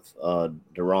month,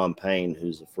 Daron Payne,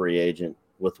 who's a free agent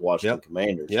with Washington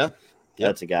Commanders. Yeah.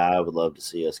 That's a guy I would love to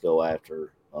see us go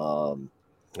after.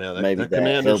 Maybe that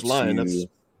Commanders helps line. You.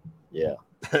 Yeah.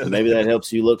 Maybe that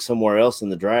helps you look somewhere else in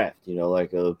the draft,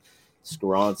 like a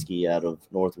Skoronski out of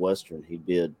Northwestern. He'd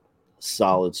be a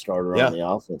solid starter on the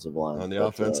offensive line. On the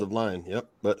offensive line, yep.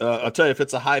 But I'll tell you, if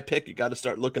it's a high pick, you got to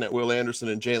start looking at Will Anderson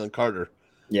and Jalen Carter.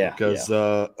 Yeah. Because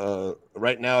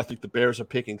right now I think the Bears are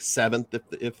picking 7th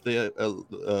if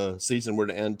the season were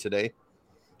to end today.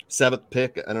 7th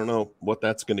pick. I don't know what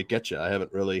that's going to get you. I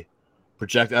haven't really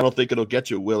projected. I don't think it'll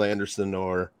get you Will Anderson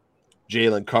or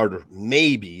Jalen Carter,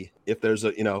 maybe if there's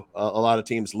a lot of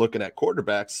teams looking at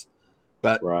quarterbacks,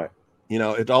 but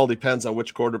it all depends on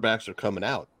which quarterbacks are coming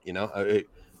out.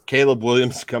 Caleb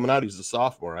Williams coming out, he's a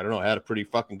sophomore. I don't know, had a pretty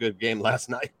fucking good game last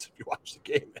night. If you watch the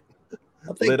game,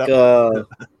 I think.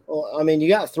 Well, I mean, you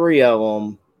got 3 of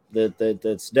them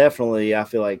that's definitely, I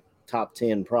feel like, top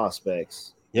 10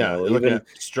 prospects. Yeah, looking at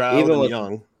Stroud and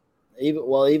Young.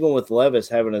 Even with Levis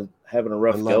having a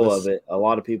rough go of it, a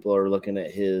lot of people are looking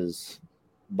at his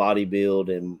body build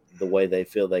and the way they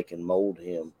feel they can mold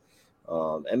him.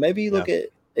 And maybe you look at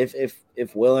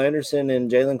if Will Anderson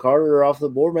and Jalen Carter are off the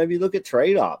board, maybe you look at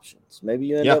trade options. Maybe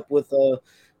you end up with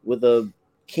a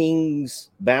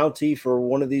King's bounty for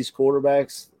one of these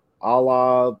quarterbacks, a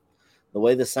la the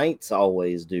way the Saints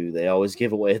always do. They always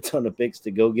give away a ton of picks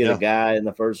to go get a guy in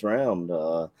the first round.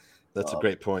 That's a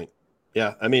great point.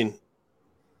 Yeah, I mean,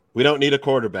 we don't need a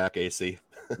quarterback, AC.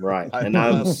 Right. And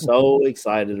I'm so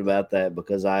excited about that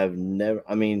because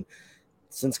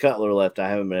since Cutler left, I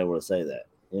haven't been able to say that.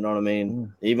 You know what I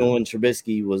mean? Even when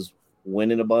Trubisky was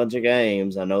winning a bunch of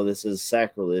games, I know this is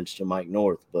sacrilege to Mike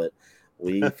North, but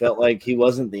we felt like he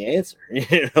wasn't the answer.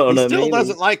 You know what I mean? He still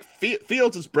doesn't like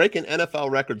Fields is breaking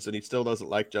NFL records, and he still doesn't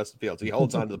like Justin Fields. He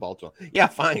holds on to the ball too long. Yeah,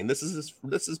 fine. This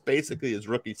is basically his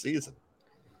rookie season.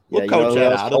 We'll you coach know who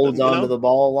that else out of holds him, you on to know? the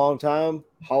ball a long time?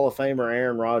 Hall of Famer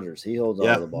Aaron Rodgers. He holds on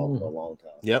Yeah. to the ball for a long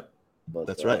time. Yep, But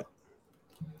that's right.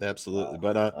 Absolutely.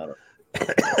 But I don't,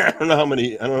 I don't know how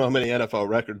many NFL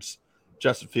records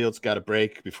Justin Fields got to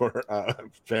break before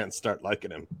fans start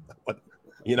liking him. What,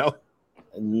 you know?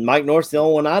 Mike North's the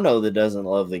only one I know that doesn't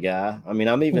love the guy. I mean,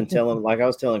 I'm even telling, like I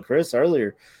was telling Chris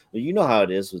earlier, well, you know how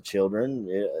it is with children.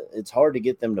 It's hard to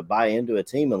get them to buy into a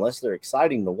team unless they're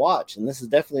exciting to watch. And this is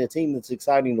definitely a team that's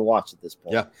exciting to watch at this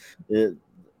point. Yeah.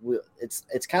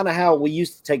 It's kind of how we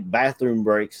used to take bathroom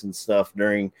breaks and stuff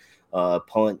during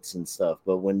punts and stuff.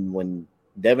 But when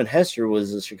Devin Hester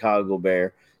was a Chicago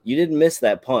Bear, you didn't miss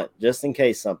that punt just in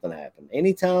case something happened.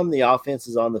 Anytime the offense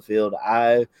is on the field,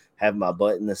 I have my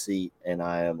butt in the seat and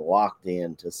I am locked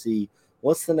in to see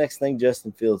what's the next thing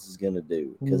Justin Fields is going to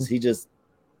do, because he's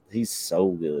so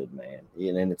good, man.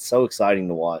 And it's so exciting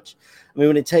to watch. I mean,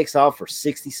 when it takes off for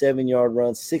 67-yard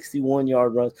runs,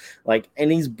 61-yard runs,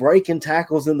 and he's breaking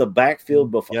tackles in the backfield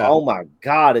before. Yeah. Oh my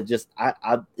God. It just,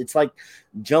 it's like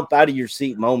jump out of your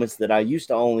seat moments that I used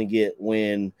to only get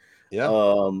when,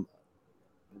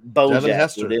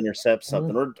 Bojack would intercept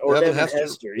something or Devin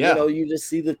Hester. Yeah. You know, you just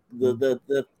see the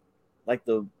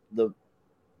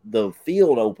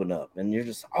field open up and you're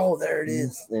just, oh, there it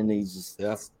is. And he's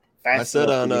just I said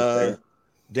on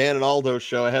Dan and Aldo's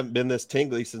show, I haven't been this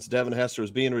tingly since Devin Hester was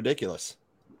being ridiculous.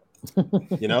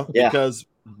 You know, because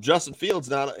Justin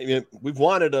Fields we've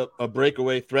wanted a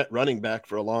breakaway threat running back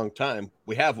for a long time.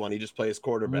 We have one. He just plays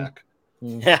quarterback.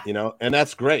 Yeah. You know, and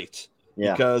that's great.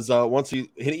 Yeah. Because once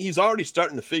he's already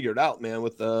starting to figure it out, man,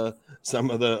 with some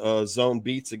of the zone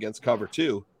beats against cover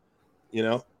 2. You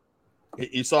know,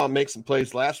 you saw him make some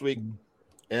plays last week,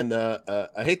 and I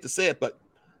hate to say it, but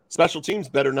special teams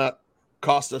better not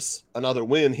cost us another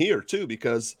win here too,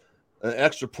 because an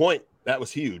extra point, that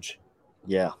was huge.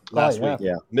 Yeah. Last week.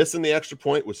 Yeah. Missing the extra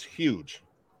point was huge.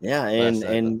 Yeah,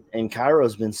 and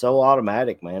Cairo's been so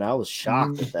automatic, man. I was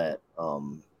shocked at that.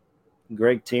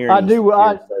 Greg Tierney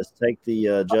says take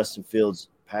the Justin Fields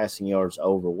passing yards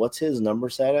over. What's his number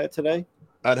set at today?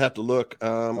 I'd have to look.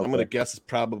 I'm going to guess it's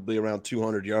probably around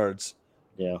 200 yards.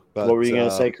 Yeah. But, what were you going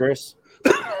to say, Chris?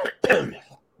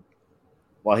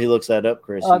 While he looks that up,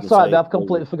 Chris. Sorry, I've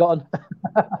completely forgotten.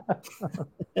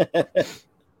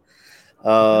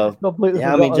 I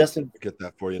mean, Justin. Get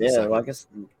that for you. In a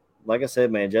second. Like I said,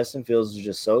 man, Justin Fields is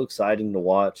just so exciting to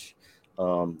watch.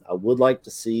 I would like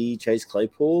to see Chase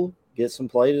Claypool get some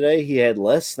play today. He had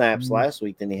less snaps last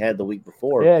week than he had the week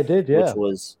before. Yeah, it did. Yeah, which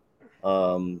was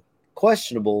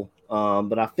questionable.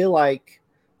 But I feel like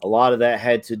a lot of that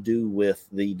had to do with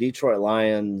the Detroit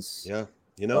Lions. Yeah,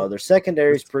 you know, their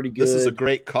secondary is pretty good. This is a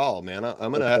great call, man. I'm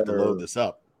going to have to load this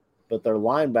up. But their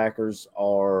linebackers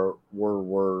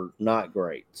were not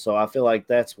great. So I feel like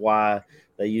that's why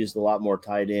they used a lot more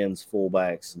tight ends,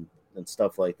 fullbacks, and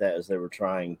stuff like that as they were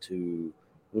trying to.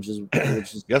 Which is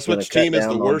guess which team is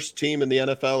the worst team in the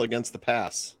NFL against the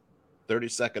pass?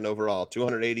 32nd overall,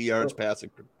 280 yards passing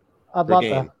per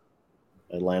game.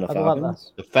 Atlanta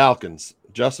Falcons. The Falcons.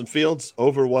 Justin Fields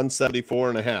over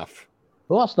 174.5.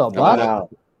 Well, that's not bad.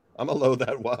 I'm gonna load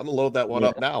that one. I'm gonna load that one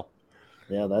up now.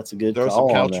 Yeah, that's a good Throw call.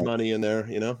 Some couch money in there,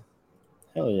 you know.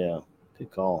 Hell yeah, good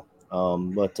call.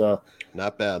 But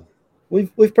not bad.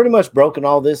 We've pretty much broken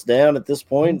all this down at this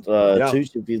point.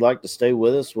 Tuesday, if you'd like to stay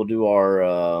with us, we'll do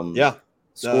our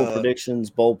score predictions,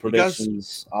 bowl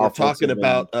predictions. We're talking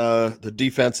about the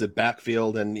defensive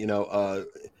backfield, and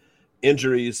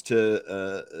injuries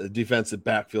to defensive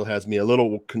backfield has me a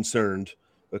little concerned.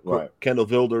 Right. Kendall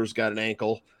Vilder's got an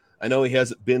ankle. I know he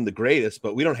hasn't been the greatest,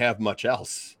 but we don't have much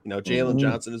else. You know, Jalen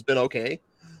Johnson has been okay.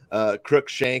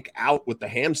 Crookshank out with the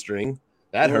hamstring.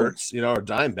 That hurts, our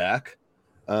dime back.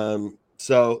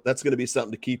 So that's going to be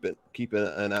something to keep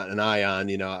an eye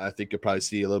on. I think you'll probably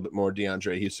see a little bit more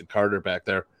DeAndre Houston Carter back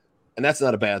there, and that's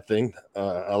not a bad thing.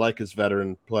 I like his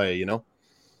veteran play.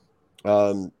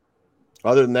 Other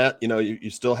than that, you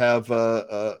still have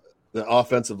the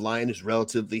offensive line is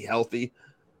relatively healthy.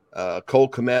 Cole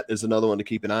Kmet is another one to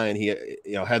keep an eye on. He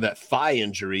had that thigh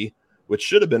injury, which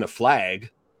should have been a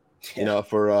flag.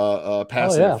 For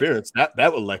pass interference.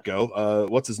 That would let go.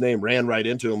 What's his name? Ran right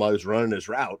into him while he was running his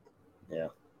route. Yeah.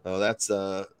 That's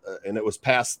and it was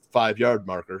past 5-yard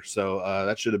marker. So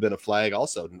that should have been a flag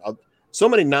also. So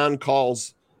many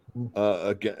non-calls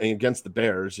against the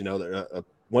Bears.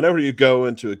 Whenever you go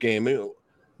into a game,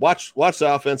 watch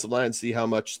the offensive line and see how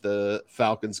much the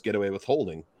Falcons get away with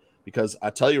holding. Because I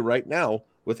tell you right now,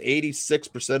 with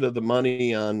 86% of the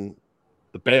money on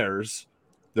the Bears,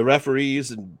 the referees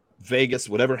and Vegas,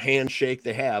 whatever handshake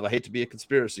they have, I hate to be a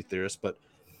conspiracy theorist, but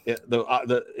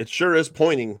it sure is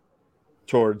pointing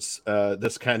towards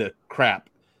this kind of crap,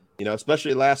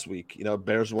 especially last week.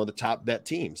 Bears were one of the top bet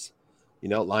teams.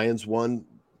 Lions won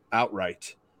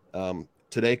outright.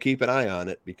 Today, keep an eye on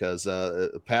it because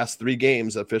the past 3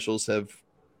 games, officials have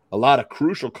a lot of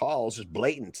crucial calls, just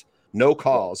blatant. No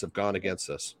calls have gone against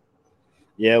us.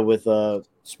 Yeah, with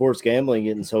sports gambling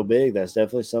getting so big, that's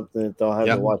definitely something that they'll have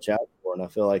to watch out for. And I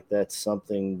feel like that's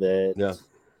something that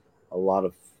a lot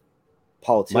of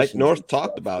politicians. Mike North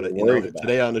talked about it,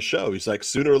 today on the show. He's like,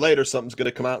 sooner or later, something's going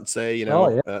to come out and say,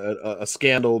 a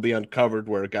scandal will be uncovered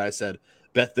where a guy said,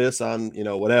 bet this on,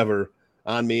 whatever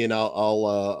on me, and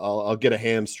I'll get a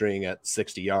hamstring at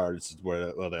 60 yards where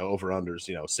the over-under's,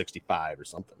 65 or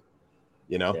something,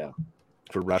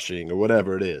 for rushing or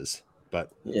whatever it is.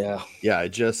 But I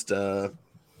just, all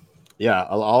the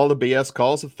BS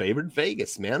calls have favored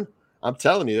Vegas, man. I'm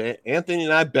telling you, Anthony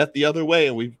and I bet the other way,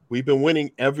 and we've been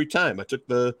winning every time. I took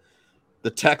the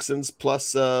Texans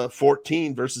plus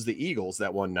 14 versus the Eagles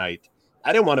that one night.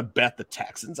 I didn't want to bet the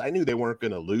Texans. I knew they weren't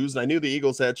going to lose, and I knew the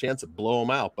Eagles had a chance to blow them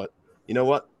out. But you know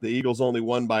what? The Eagles only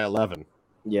won by 11.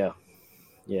 Yeah.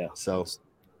 So it's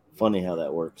funny how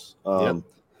that works.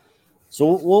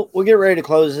 So we'll get ready to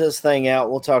close this thing out.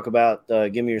 We'll talk about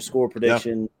give me your score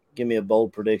prediction. Give me a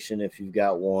bold prediction if you've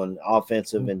got one,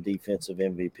 offensive and defensive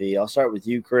MVP. I'll start with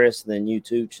you, Chris, then you,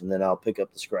 Tooch, and then I'll pick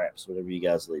up the scraps, whatever you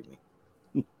guys leave me.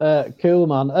 Cool,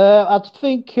 man. I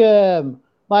think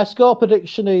my score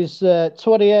prediction is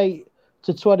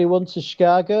 28-21 to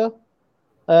Chicago.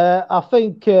 I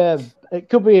think it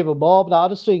could be even more, but I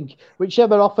just think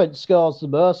whichever offense scores the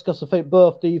most, because I think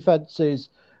both defenses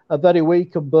are very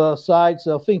weak on both sides.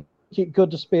 So I think it could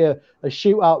just be a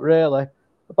shootout, really.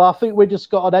 But I think we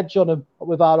just got an edge on them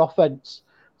with our offense.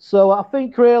 So I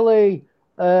think really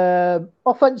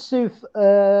offensive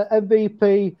MVP,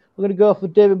 we're going to go for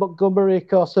David Montgomery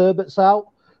because Herbert's out.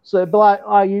 So it'd be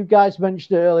like you guys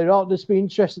mentioned earlier, it'll just be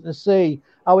interesting to see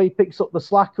how he picks up the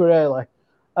slack, really.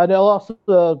 And it'll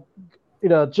also,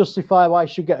 justify why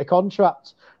he should get a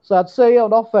contract. So I'd say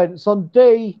on offense, on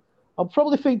D, I'm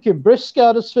probably thinking Briscoe.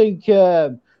 I just think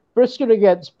Briscoe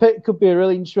against Pitt could be a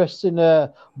really interesting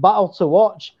battle to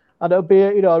watch, and it'll be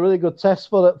a really good test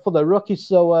for the rookies.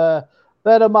 So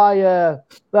they're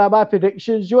my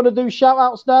predictions. You want to do shout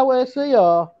outs now, AC,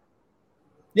 or?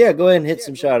 Yeah, go ahead and hit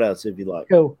some shout outs if you like.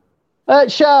 Cool.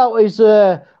 Shout out is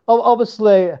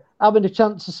obviously having the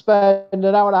chance to spend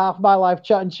an hour and a half of my life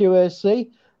chatting to you,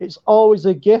 AC. It's always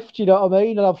a gift, you know what I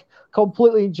mean? And I've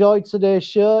completely enjoyed today's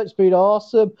show. It's been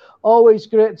awesome. Always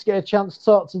great to get a chance to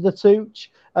talk to the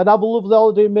Tooch. And have a lovely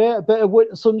holiday, mate. A bit of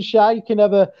winter sunshine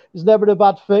is never a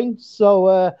bad thing.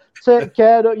 So take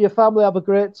care of your family. Have a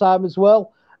great time as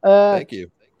well. Thank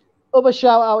you. Other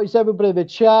shout out is everybody in the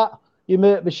chat. You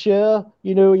make the show.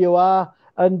 You know who you are.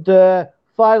 And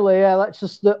finally, let's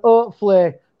just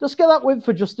hopefully just get that win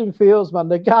for Justin Fields, man.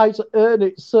 The guys earn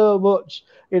it so much.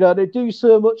 They do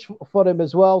so much for him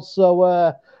as well.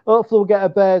 So hopefully we'll get a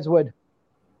Bears win.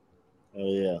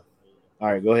 Oh, yeah.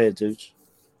 All right, go ahead, Tooch.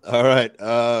 All right.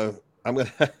 I'm gonna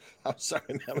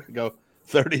go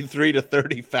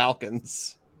 33-30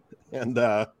 Falcons. And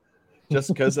just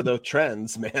because of the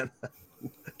trends, man.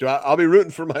 I'll be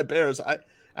rooting for my Bears. I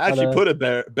actually put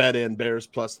a bet in Bears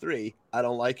 +3. I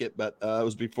don't like it, but it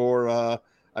was before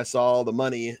I saw all the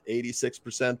money,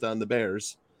 86% on the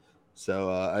Bears.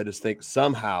 So I just think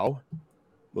somehow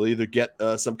we'll either get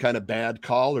some kind of bad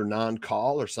call or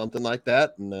non-call or something like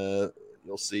that, and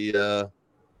you'll see the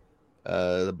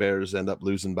Bears end up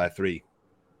losing by 3.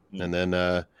 And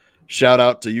then shout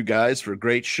out to you guys for a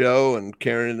great show and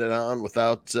carrying it on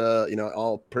without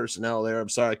all personnel there. I'm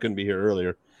sorry I couldn't be here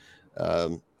earlier.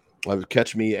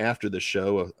 Catch me after the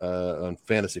show on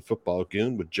Fantasy Football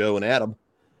Goon with Joe and Adam.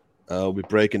 We'll be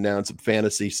breaking down some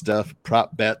fantasy stuff,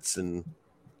 prop bets, and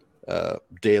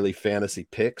daily fantasy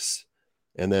picks.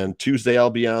 And then Tuesday I'll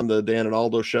be on the Dan and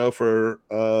Aldo show for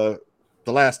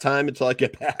the last time until I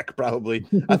get back. Probably,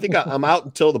 I think I'm out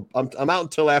until I'm out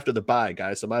until after the bye,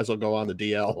 guys. So I might as well go on the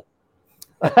DL.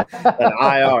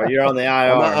 IR, you're on the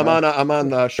IR. I'm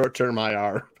on short-term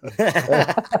IR.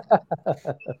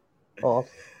 All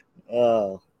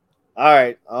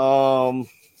right.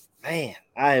 Man,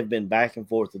 I have been back and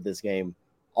forth with this game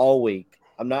all week.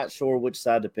 I'm not sure which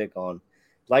side to pick on.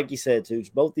 Like you said,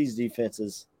 Tooch, both these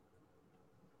defenses,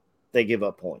 they give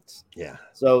up points. Yeah.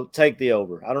 So take the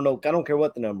over. I don't care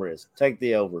what the number is. Take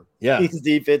the over. Yeah. These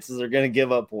defenses are going to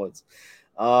give up points.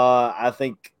 I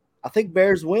think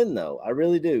Bears win, though. I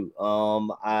really do.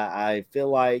 I feel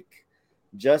like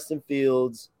Justin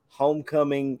Fields,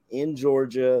 homecoming in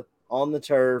Georgia on the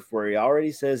turf, where he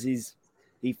already says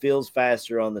he feels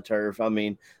faster on the turf. I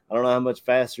mean, I don't know how much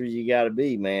faster you got to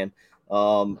be, man.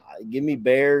 Give me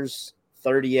Bears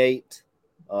 38,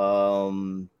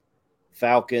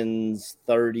 Falcons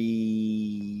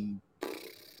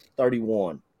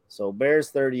 31. So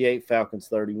Bears 38, Falcons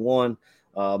 31.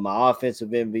 My offensive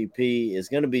MVP is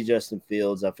going to be Justin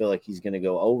Fields. I feel like he's going to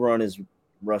go over on his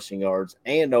rushing yards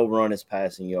and over on his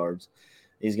passing yards.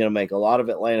 He's going to make a lot of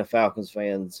Atlanta Falcons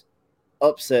fans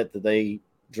upset that they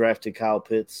drafted Kyle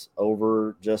Pitts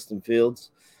over Justin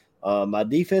Fields. My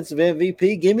defensive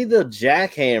MVP, give me the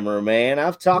jackhammer, man.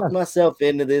 I've talked myself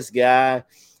into this guy,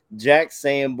 Jack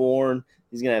Sanborn.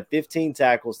 He's going to have 15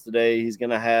 tackles today. He's going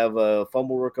to have a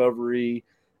fumble recovery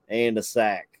and a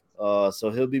sack.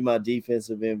 So he'll be my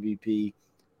defensive MVP.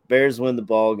 Bears win the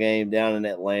ball game down in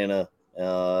Atlanta,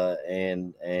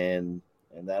 and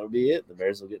that'll be it. The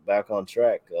Bears will get back on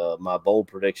track. My bold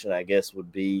prediction, I guess,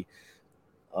 would be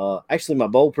actually my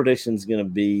bold prediction is going to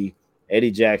be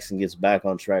Eddie Jackson gets back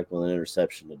on track with an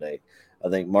interception today. I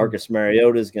think Marcus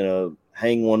Mariota is going to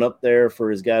hang one up there for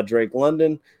his guy Drake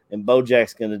London, and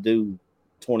Bojack's going to do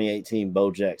 2018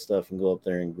 Bojack stuff and go up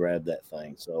there and grab that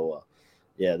thing. So,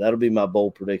 yeah, that'll be my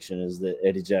bold prediction is that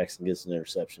Eddie Jackson gets an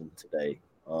interception today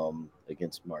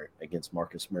against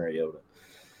Marcus Mariota.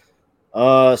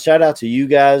 Shout out to you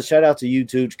guys. Shout out to you,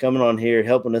 Tooch, coming on here,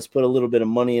 helping us put a little bit of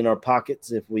money in our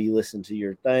pockets if we listen to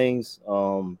your things.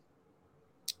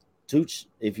 Tooch,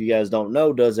 if you guys don't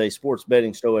know, does a sports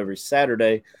betting show every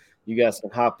Saturday. You guys can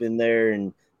hop in there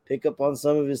and pick up on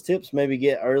some of his tips, maybe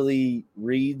get early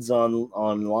reads on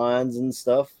lines and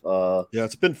stuff. Yeah,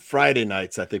 it's been Friday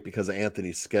nights, I think, because of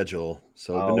Anthony's schedule.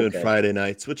 So we've been doing Friday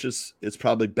nights, which is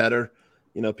probably better.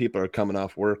 You know, people are coming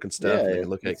off work and stuff. They can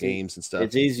look at games and stuff.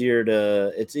 It's easier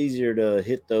to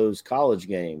hit those college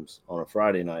games on a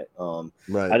Friday night.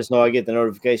 Right. I just know I get the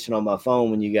notification on my phone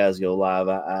when you guys go live.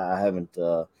 I haven't.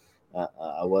 I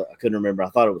couldn't remember. I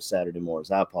thought it was Saturday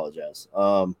mornings. I apologize.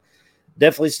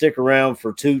 Definitely stick around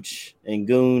for Tooch and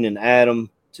Goon and Adam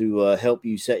to help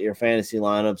you set your fantasy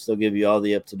lineups. They'll give you all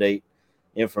the up-to-date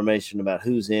information about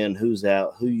who's in, who's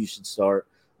out, who you should start.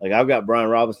 Like I've got Brian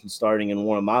Robinson starting in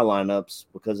one of my lineups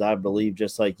because I believe,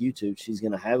 just like you, Tooch, he's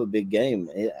going to have a big game.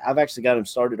 I've actually got him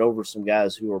started over some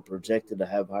guys who are projected to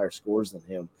have higher scores than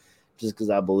him just because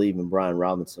I believe in Brian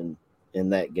Robinson in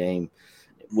that game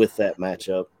with that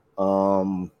matchup.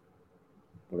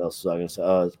 What else was I going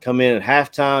to say? Come in at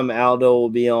halftime. Aldo will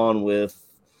be on with,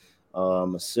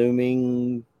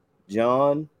 assuming,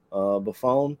 John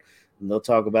Buffon. And they'll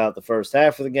talk about the first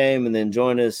half of the game and then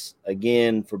join us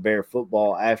again for Bear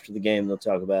football after the game. They'll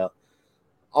talk about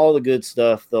all the good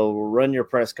stuff. They'll run your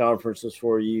press conferences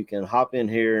for you. You can hop in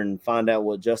here and find out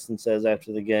what Justin says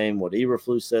after the game, what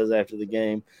Eberflus says after the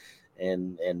game,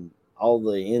 and all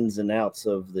the ins and outs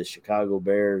of the Chicago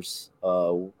Bears,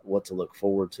 what to look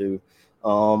forward to.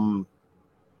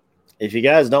 If you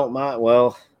guys don't mind,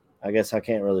 well, I guess I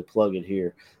can't really plug it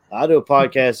here. I do a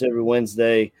podcast every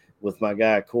Wednesday with my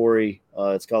guy Corey.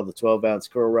 It's called the 12-Ounce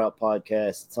Curl Route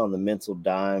Podcast. It's on the Mental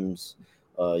Dimes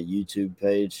YouTube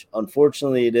page.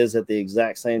 Unfortunately, it is at the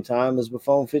exact same time as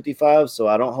Buffon 55, so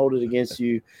I don't hold it against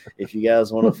you if you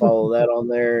guys want to follow that on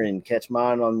there and catch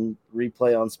mine on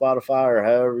replay on Spotify or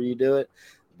however you do it.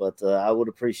 But I would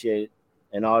appreciate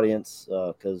an audience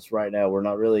because right now we're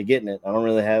not really getting it. I don't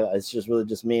really have – it's just really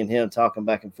just me and him talking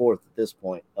back and forth at this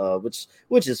point,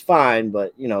 which is fine,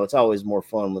 but, you know, it's always more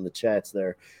fun when the chat's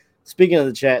there. Speaking of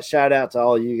the chat, shout out to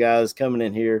all you guys coming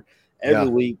in here every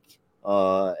week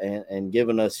and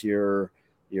giving us your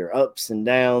ups and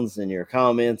downs and your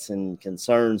comments and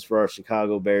concerns for our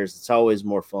Chicago Bears. It's always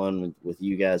more fun with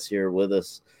you guys here with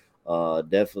us.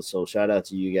 Definitely. So shout out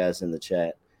to you guys in the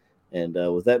chat. And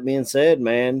with that being said,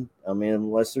 man, I mean,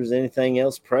 unless there's anything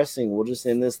else pressing, we'll just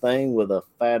end this thing with a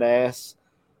fat ass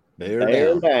bear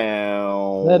down.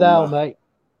 Bear down, mate.